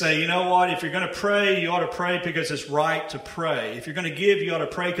 They say, you know what, if you're going to pray, you ought to pray because it's right to pray. If you're going to give, you ought to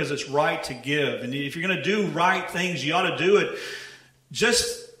pray because it's right to give. And if you're going to do right things, you ought to do it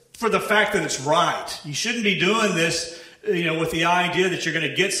just for the fact that it's right. You shouldn't be doing this, with the idea that you're going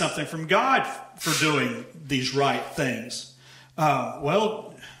to get something from God for doing these right things.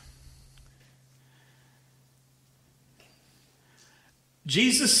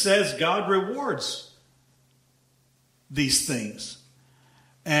 Jesus says God rewards these things.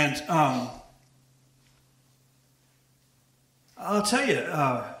 And I'll tell you,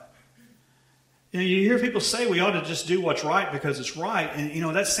 you hear people say we ought to just do what's right because it's right.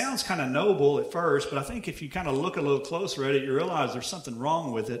 And, that sounds kind of noble at first, but I think if you kind of look a little closer at it, you realize there's something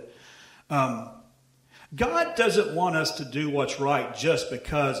wrong with it. God doesn't want us to do what's right just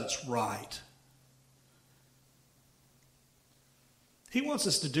because it's right. He wants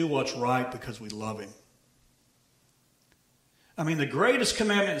us to do what's right because we love Him. The greatest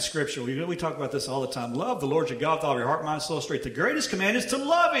commandment in Scripture, we talk about this all the time, love the Lord your God with all your heart, mind, soul, strength. The greatest command is to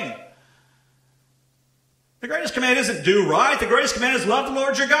love Him. The greatest command isn't do right. The greatest command is love the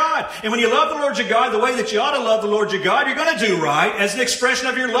Lord your God. And when you love the Lord your God the way that you ought to love the Lord your God, you're going to do right as an expression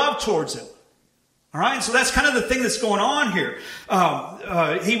of your love towards Him. All right? And so that's kind of the thing that's going on here.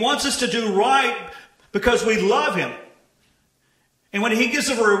 He wants us to do right because we love Him. And when He gives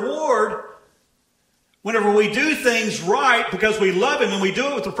a reward, whenever we do things right because we love Him and we do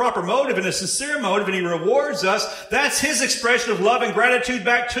it with the proper motive and a sincere motive and He rewards us, that's His expression of love and gratitude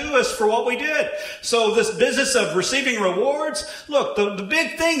back to us for what we did. So this business of receiving rewards, look, the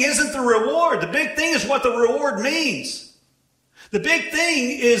big thing isn't the reward. The big thing is what the reward means. The big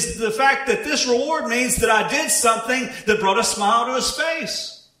thing is the fact that this reward means that I did something that brought a smile to His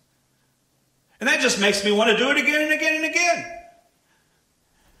face. And that just makes me want to do it again and again and again.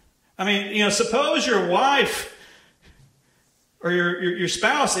 I mean, suppose your wife or your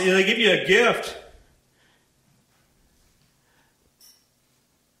spouse, they give you a gift.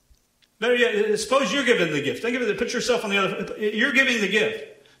 Better yet, suppose you're giving the gift. Think of it, put yourself on the other. You're giving the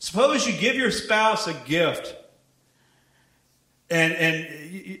gift. Suppose you give your spouse a gift.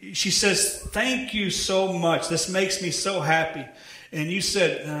 And she says, thank you so much. This makes me so happy. And you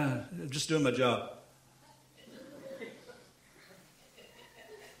said, I'm just doing my job.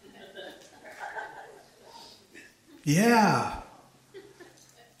 Yeah.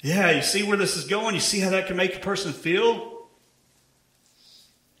 Yeah, you see where this is going? You see how that can make a person feel?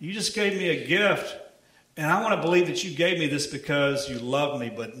 You just gave me a gift. And I want to believe that you gave me this because you love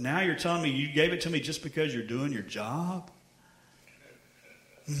me. But now you're telling me you gave it to me just because you're doing your job?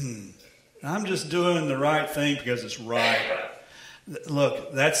 I'm just doing the right thing because it's right.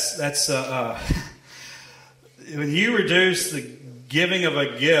 Look, that's when you reduce the giving of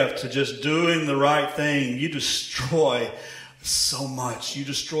a gift to just doing the right thing, you destroy so much. You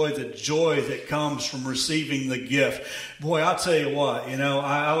destroy the joy that comes from receiving the gift. Boy, I'll tell you what,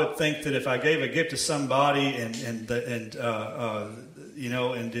 I would think that if I gave a gift to somebody and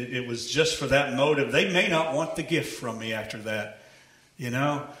it was just for that motive, they may not want the gift from me after that.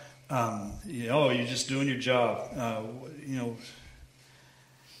 You're just doing your job.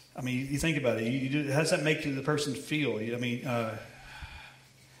 I mean, you think about it. How does that make the person feel?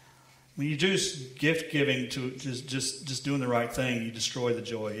 When you do gift giving to just doing the right thing, you destroy the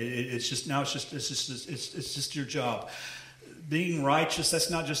joy. It's just your job. Being righteous,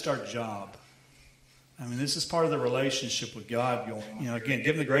 that's not just our job. I mean, this is part of the relationship with God. Again,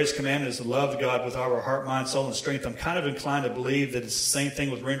 given the greatest commandment is to love God with all our heart, mind, soul, and strength. I'm kind of inclined to believe that it's the same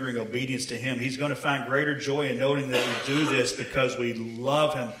thing with rendering obedience to Him. He's going to find greater joy in knowing that we do this because we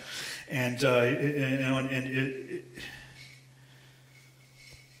love Him.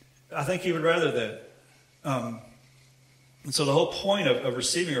 I think He would rather that. And so the whole point of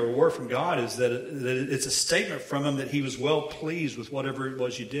receiving a reward from God is that it's a statement from Him that He was well pleased with whatever it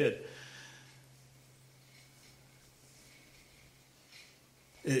was you did.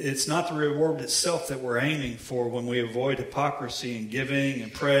 It's not the reward itself that we're aiming for when we avoid hypocrisy and giving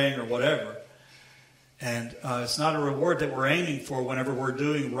and praying or whatever. And it's not a reward that we're aiming for whenever we're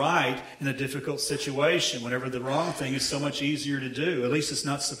doing right in a difficult situation, whenever the wrong thing is so much easier to do. At least it's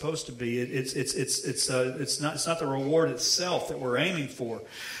not supposed to be. It's not the reward itself that we're aiming for.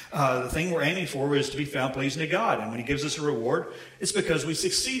 The thing we're aiming for is to be found pleasing to God. And when He gives us a reward, it's because we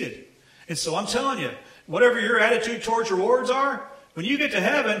succeeded. And so I'm telling you, whatever your attitude towards rewards are, when you get to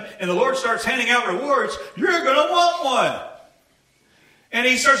heaven and the Lord starts handing out rewards, you're going to want one. And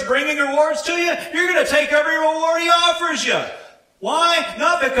He starts bringing rewards to you, you're going to take every reward He offers you. Why?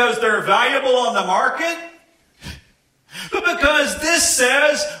 Not because they're valuable on the market, but because this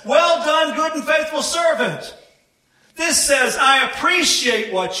says, well done, good and faithful servant. This says, I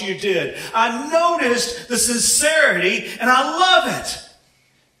appreciate what you did. I noticed the sincerity and I love it.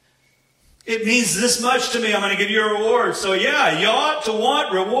 It means this much to me. I'm going to give you a reward. So yeah, you ought to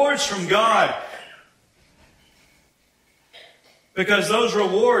want rewards from God. Because those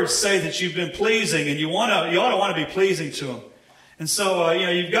rewards say that you've been pleasing, and you ought to want to be pleasing to Him. And so,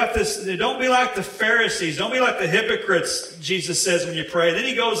 you've got this. Don't be like the Pharisees. Don't be like the hypocrites, Jesus says when you pray. Then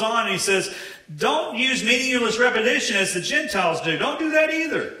He goes on and He says, don't use meaningless repetition as the Gentiles do. Don't do that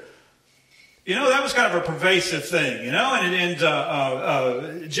either. That was kind of a pervasive thing, and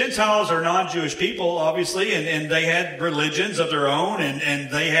Gentiles are non-Jewish people, obviously, and they had religions of their own, and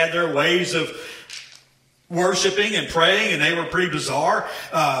they had their ways of worshiping and praying, and they were pretty bizarre.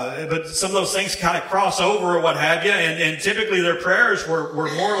 But some of those things kind of cross over or what have you, and typically their prayers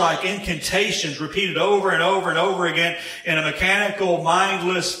were more like incantations repeated over and over and over again in a mechanical,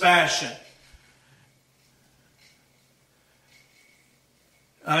 mindless fashion.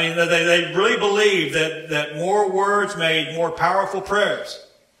 I mean, they really believed that more words made more powerful prayers.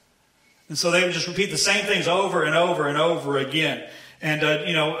 And so they would just repeat the same things over and over and over again. And,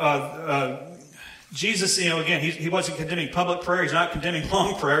 Jesus, again, he wasn't condemning public prayer. He's not condemning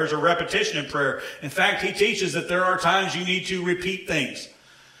long prayers or repetition in prayer. In fact, he teaches that there are times you need to repeat things.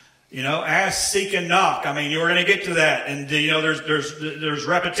 Ask, seek, and knock. I mean, you're going to get to that. And, there's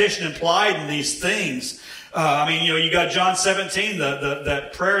repetition implied in these things. You got John 17,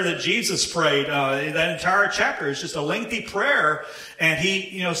 that prayer that Jesus prayed. That entire chapter is just a lengthy prayer. And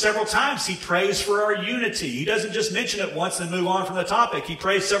he, several times he prays for our unity. He doesn't just mention it once and move on from the topic. He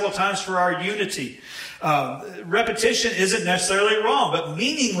prays several times for our unity. Repetition isn't necessarily wrong, but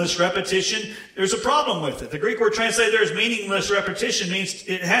meaningless repetition, there's a problem with it. The Greek word translated there as meaningless repetition means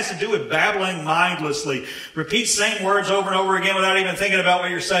it has to do with babbling mindlessly. Repeat same words over and over again without even thinking about what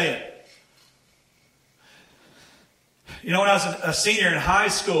you're saying. When I was a senior in high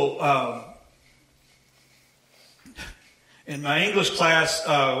school, in my English class,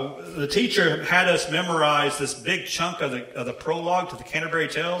 the teacher had us memorize this big chunk of the prologue to the Canterbury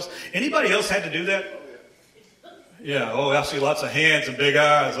Tales. Anybody else had to do that? Yeah. Oh, I see lots of hands and big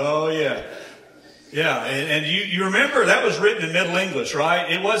eyes. Oh, yeah. Yeah. And you remember that was written in Middle English,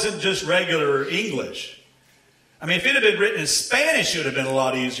 right? It wasn't just regular English. I mean, if it had been written in Spanish, it would have been a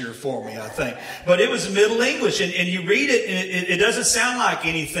lot easier for me, I think. But it was Middle English, and you read it, and it doesn't sound like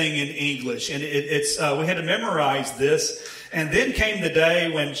anything in English. And we had to memorize this. And then came the day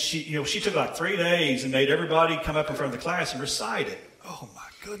when she took like 3 days and made everybody come up in front of the class and recite it. Oh, my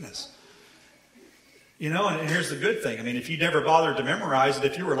goodness. And here's the good thing. I mean, if you never bothered to memorize it,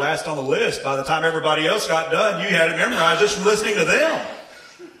 if you were last on the list, by the time everybody else got done, you had to memorize just from listening to them.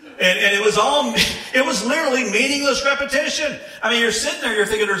 And it was literally meaningless repetition. I mean, you're sitting there, you're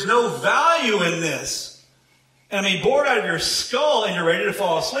thinking there's no value in this. And I mean, bored out of your skull and you're ready to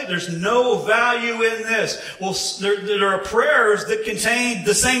fall asleep. There's no value in this. Well, there are prayers that contain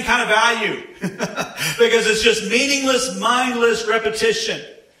the same kind of value. Because it's just meaningless, mindless repetition.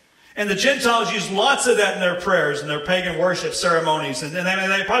 And the Gentiles use lots of that in their prayers and their pagan worship ceremonies. And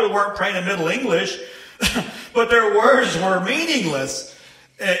they probably weren't praying in Middle English, but their words were meaningless.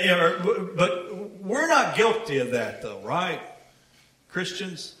 But we're not guilty of that, though, right?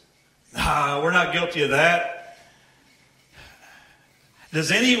 Christians? We're not guilty of that.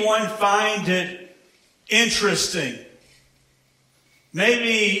 Does anyone find it interesting,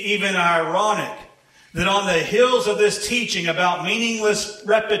 maybe even ironic, that on the heels of this teaching about meaningless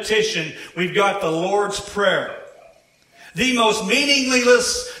repetition, we've got the Lord's Prayer? The most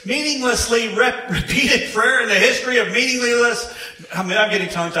meaninglessly repeated prayer in the history of I'm getting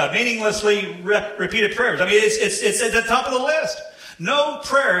tongue-tied. Meaninglessly repeated prayers. I mean, it's at the top of the list. No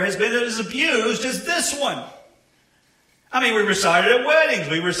prayer has been as abused as this one. I mean, we recited at weddings,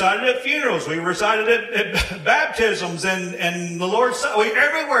 we recited at funerals, we recited at baptisms and the Lord's Supper,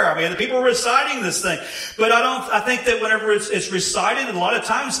 everywhere. I mean, the people are reciting this thing. But I think that whenever it's recited, and a lot of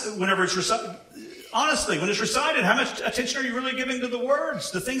times whenever it's recited, honestly, when it's recited, how much attention are you really giving to the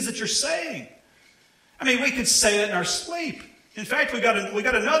words, the things that you're saying? I mean, we could say it in our sleep. In fact, we got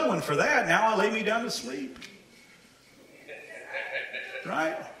another one for that. Now I lay me down to sleep.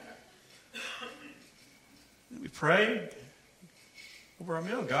 Right? We pray over our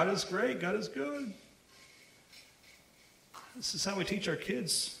meal. God is great. God is good. This is how we teach our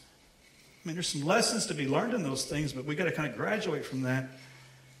kids. I mean, there's some lessons to be learned in those things, but we got to kind of graduate from that.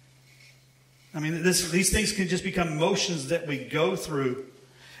 I mean, these things can just become motions that we go through.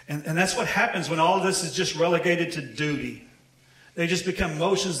 And that's what happens when all of this is just relegated to duty. They just become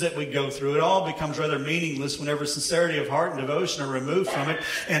motions that we go through. It all becomes rather meaningless whenever sincerity of heart and devotion are removed from it.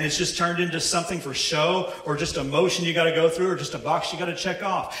 And it's just turned into something for show, or just a motion you got to go through, or just a box you got to check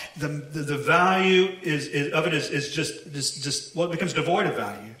off. The value of it is just well, it becomes devoid of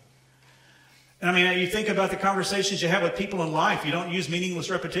value. And I mean, you think about the conversations you have with people in life. You don't use meaningless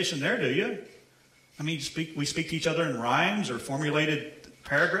repetition there, do you? I mean, we speak to each other in rhymes or formulated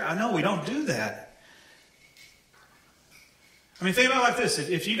paragraphs. I know we don't do that. I mean, think about it like this.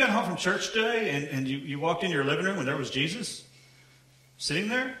 If you got home from church today and you walked into your living room and there was Jesus sitting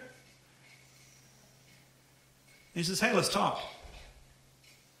there, and he says, hey, let's talk.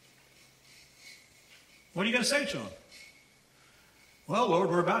 What are you going to say to him? Well,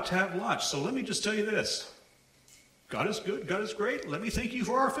 Lord, we're about to have lunch, so let me just tell you this. God is good. God is great. Let me thank you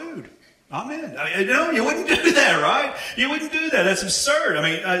for our food. Amen. You wouldn't do that, right? You wouldn't do that. That's absurd. I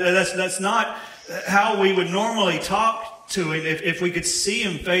mean, that's not how we would normally talk to him if we could see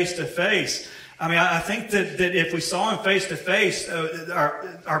him face to face. I mean, I think that if we saw him face to face,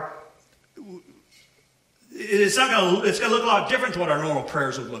 it's going to look a lot different to what our normal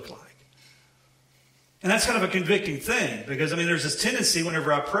prayers would look like. And that's kind of a convicting thing because, I mean, there's this tendency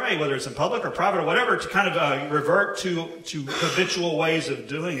whenever I pray, whether it's in public or private or whatever, to kind of revert to habitual ways of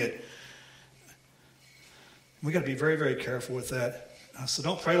doing it. We got to be very, very careful with that. So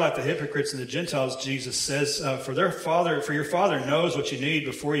don't pray like the hypocrites and the Gentiles, Jesus says, for your Father knows what you need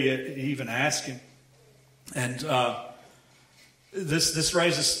before you even ask Him. And this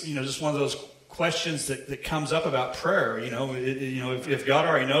raises, just one of those questions that comes up about prayer. If God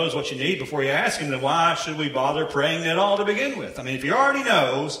already knows what you need before you ask Him, then why should we bother praying at all to begin with? I mean, if He already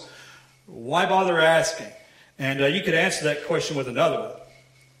knows, why bother asking? And you could answer that question with another one.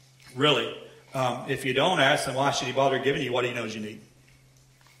 Really, if you don't ask, then why should He bother giving you what He knows you need?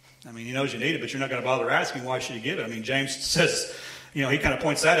 I mean, He knows you need it, but you're not going to bother asking. Why should He give it? I mean, James says, he kind of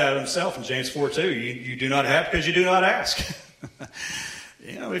points that out himself in James 4:2. You do not have because you do not ask.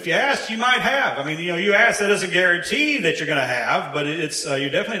 If you ask, you might have. I mean, you ask, that doesn't guarantee that you're going to have, but it's you're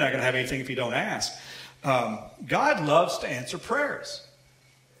definitely not going to have anything if you don't ask. God loves to answer prayers.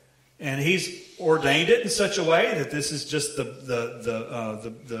 And He's ordained it in such a way that this is just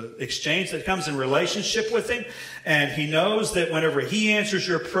the exchange that comes in relationship with Him. And He knows that whenever He answers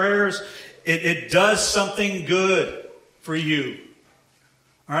your prayers, it does something good for you.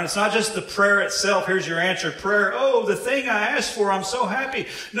 All right, it's not just the prayer itself. Here's your answered prayer. Oh, the thing I asked for, I'm so happy.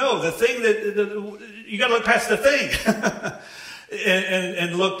 No, the thing you got to look past the thing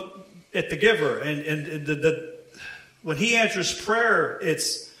and look at the giver. And when He answers prayer,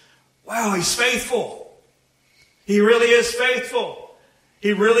 it's, wow, He's faithful. He really is faithful.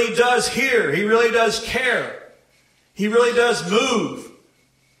 He really does hear. He really does care. He really does move.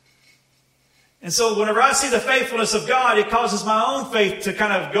 And so whenever I see the faithfulness of God, it causes my own faith to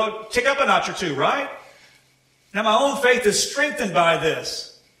kind of go tick up a notch or two, right? Now my own faith is strengthened by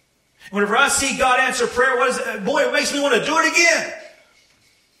this. Whenever I see God answer prayer, it makes me want to do it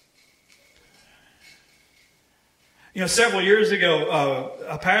again. Several years ago,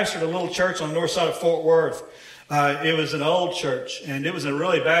 I pastored a little church on the north side of Fort Worth. It was an old church, and it was in a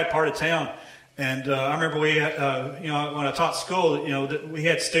really bad part of town. And I remember we, when I taught school, we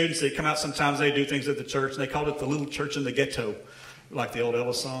had students that come out sometimes, they do things at the church, and they called it the little church in the ghetto, like the old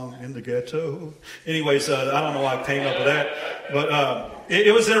Elvis song, In the Ghetto. Anyways, I don't know why I came up with that, but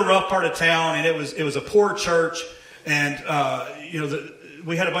it was in a rough part of town, and it was a poor church, and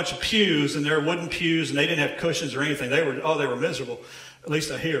we had a bunch of pews, and they were wooden pews, and they didn't have cushions or anything. They were miserable, at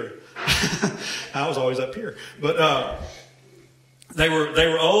least here. I was always up here, but. They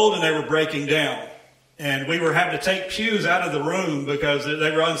were old and they were breaking down. And we were having to take pews out of the room because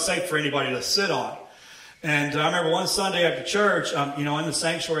they were unsafe for anybody to sit on. And I remember one Sunday after church, in the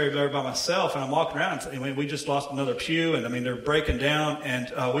sanctuary there by myself, and I'm walking around, and we just lost another pew, and they're breaking down,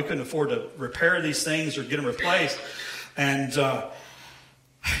 and we couldn't afford to repair these things or get them replaced. And, I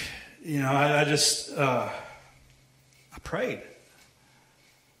prayed.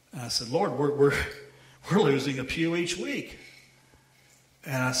 And I said, Lord, we're losing a pew each week.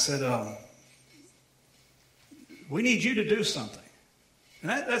 And I said, we need you to do something.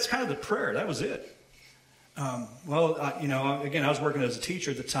 And that's kind of the prayer. That was it. I was working as a teacher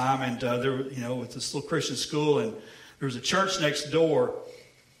at the time, and there, with this little Christian school, and there was a church next door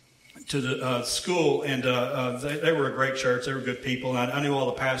to the school, and they were a great church. They were good people, and I knew all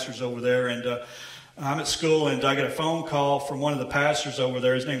the pastors over there. And I'm at school, and I get a phone call from one of the pastors over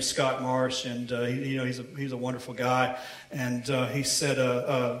there. His name's Scott Marsh, and he's a wonderful guy. And he said,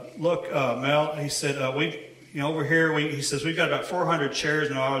 "Look, Mel," he said, over here, he says we've got about 400 chairs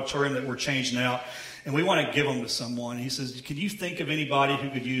in our auditorium that we're changing out, and we want to give them to someone. He says, "Can you think of anybody who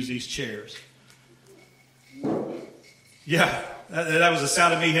could use these chairs?" Yeah, that was the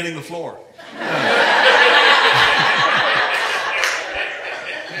sound of me hitting the floor.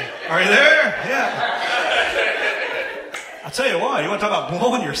 Are you there? Yeah. I'll tell you what. You want to talk about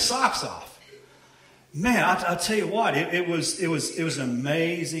blowing your socks off? Man, I'll tell you what. It was an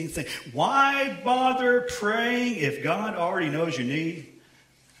amazing thing. Why bother praying if God already knows your need?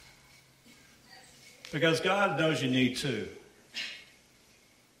 Because God knows your need too,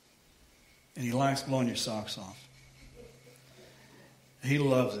 and He likes blowing your socks off. He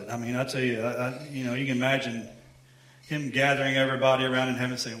loves it. I mean, I tell you, you can imagine Him gathering everybody around in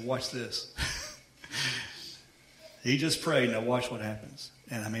heaven saying, watch this. He just prayed, now watch what happens.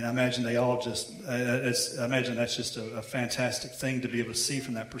 And I imagine they all I imagine that's just a fantastic thing to be able to see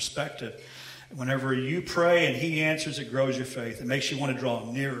from that perspective. Whenever you pray and He answers, it grows your faith. It makes you want to draw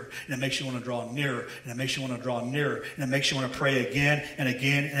nearer, and it makes you want to draw nearer, and it makes you want to draw nearer, and it makes you want to pray again and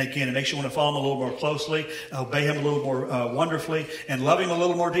again and again. It makes you want to follow Him a little more closely, obey Him a little more wonderfully, and love Him a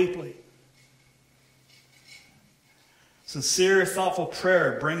little more deeply. Sincere, thoughtful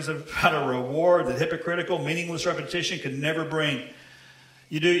prayer brings about a reward that hypocritical, meaningless repetition could never bring.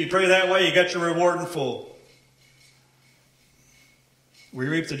 You pray that way, you got your reward in full. We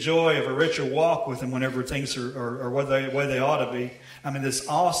reap the joy of a richer walk with Him whenever things are the way they ought to be. I mean, this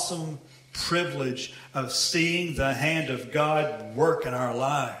awesome privilege of seeing the hand of God work in our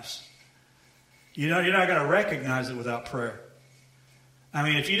lives. You're not going to recognize it without prayer. I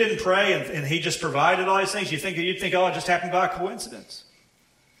mean, if you didn't pray and He just provided all these things, you'd think, oh, it just happened by coincidence.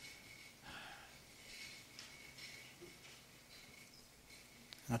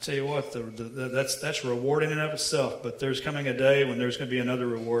 I'll tell you what, that's rewarding in and of itself. But there's coming a day when there's going to be another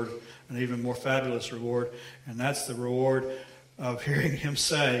reward, an even more fabulous reward, and that's the reward of hearing Him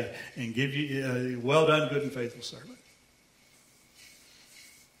say and give you, well done, good and faithful servant.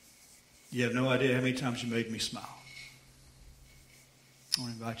 You have no idea how many times you made me smile. I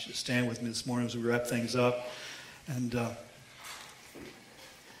want to invite you to stand with me this morning as we wrap things up and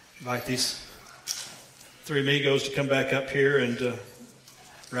invite these three amigos to come back up here and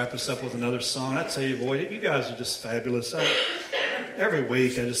wrap us up with another song. I tell you, boy, you guys are just fabulous. Every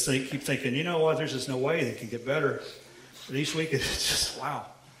week I just keep thinking, you know what, there's just no way they can get better. But each week it's just, wow.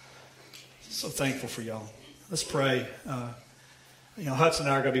 So thankful for y'all. Let's pray. Hudson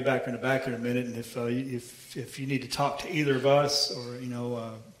and I are going to be back in the back in a minute, and if you need to talk to either of us or,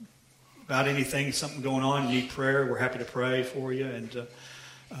 about anything, something going on, you need prayer, we're happy to pray for you and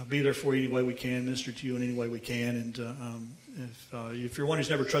be there for you any way we can, minister to you in any way we can. And if you're one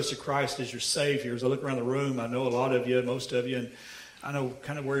who's never trusted Christ as your Savior, as I look around the room, I know a lot of you, most of you, and I know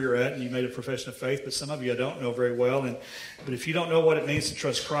kind of where you're at, and you made a profession of faith, but some of you I don't know very well. But if you don't know what it means to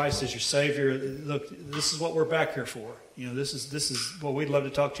trust Christ as your Savior, look, this is what we're back here for. This is what we'd love to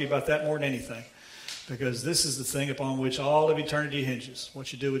talk to you about that more than anything, because this is the thing upon which all of eternity hinges,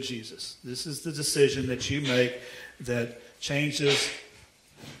 what you do with Jesus. This is the decision that you make that changes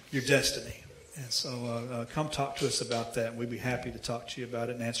your destiny. And so come talk to us about that. We'd be happy to talk to you about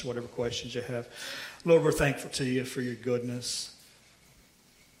it and answer whatever questions you have. Lord, we're thankful to you for your goodness.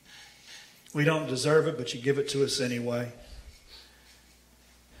 We don't deserve it, but you give it to us anyway.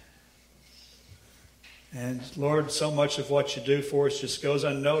 And Lord, so much of what you do for us just goes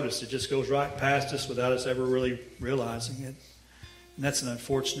unnoticed. It just goes right past us without us ever really realizing it. And that's an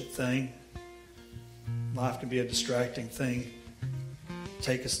unfortunate thing. Life can be a distracting thing.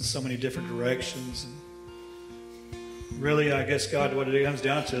 Take us in so many different directions. And really, I guess, God, what it comes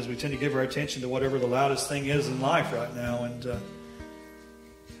down to is we tend to give our attention to whatever the loudest thing is in life right now. And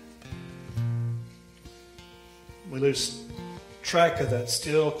we lose track of that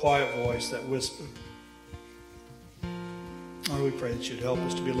still, quiet voice, that whisper. Lord, we pray that you'd help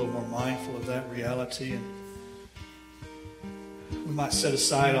us to be a little more mindful of that reality. And we might set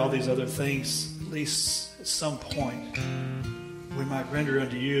aside all these other things, at least at some point. We might render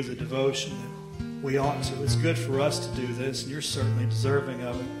unto you the devotion that we ought to. It's good for us to do this, and you're certainly deserving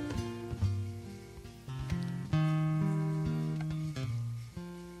of it.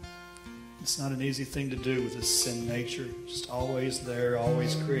 It's not an easy thing to do with this sin nature. Just always there,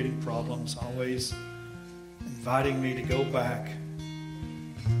 always creating problems, always inviting me to go back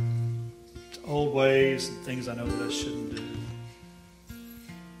to old ways and things I know that I shouldn't do.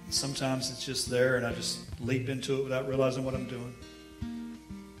 And sometimes it's just there and I just leap into it without realizing what I'm doing.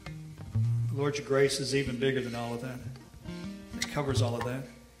 But Lord, your grace is even bigger than all of that. It covers all of that.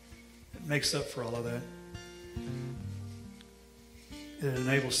 It makes up for all of that. It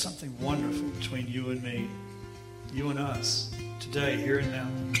enables something wonderful between you and me, you and us, today, here and now.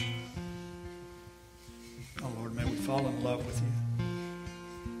 Oh, Lord, may we fall in love with you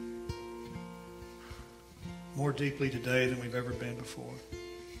more deeply today than we've ever been before.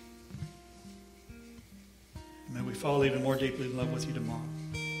 And may we fall even more deeply in love with you tomorrow.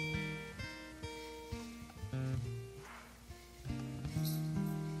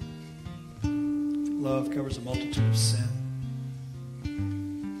 Love covers a multitude of sin.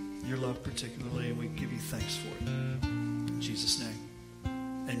 Your love particularly, and we give you thanks for it. In Jesus' name.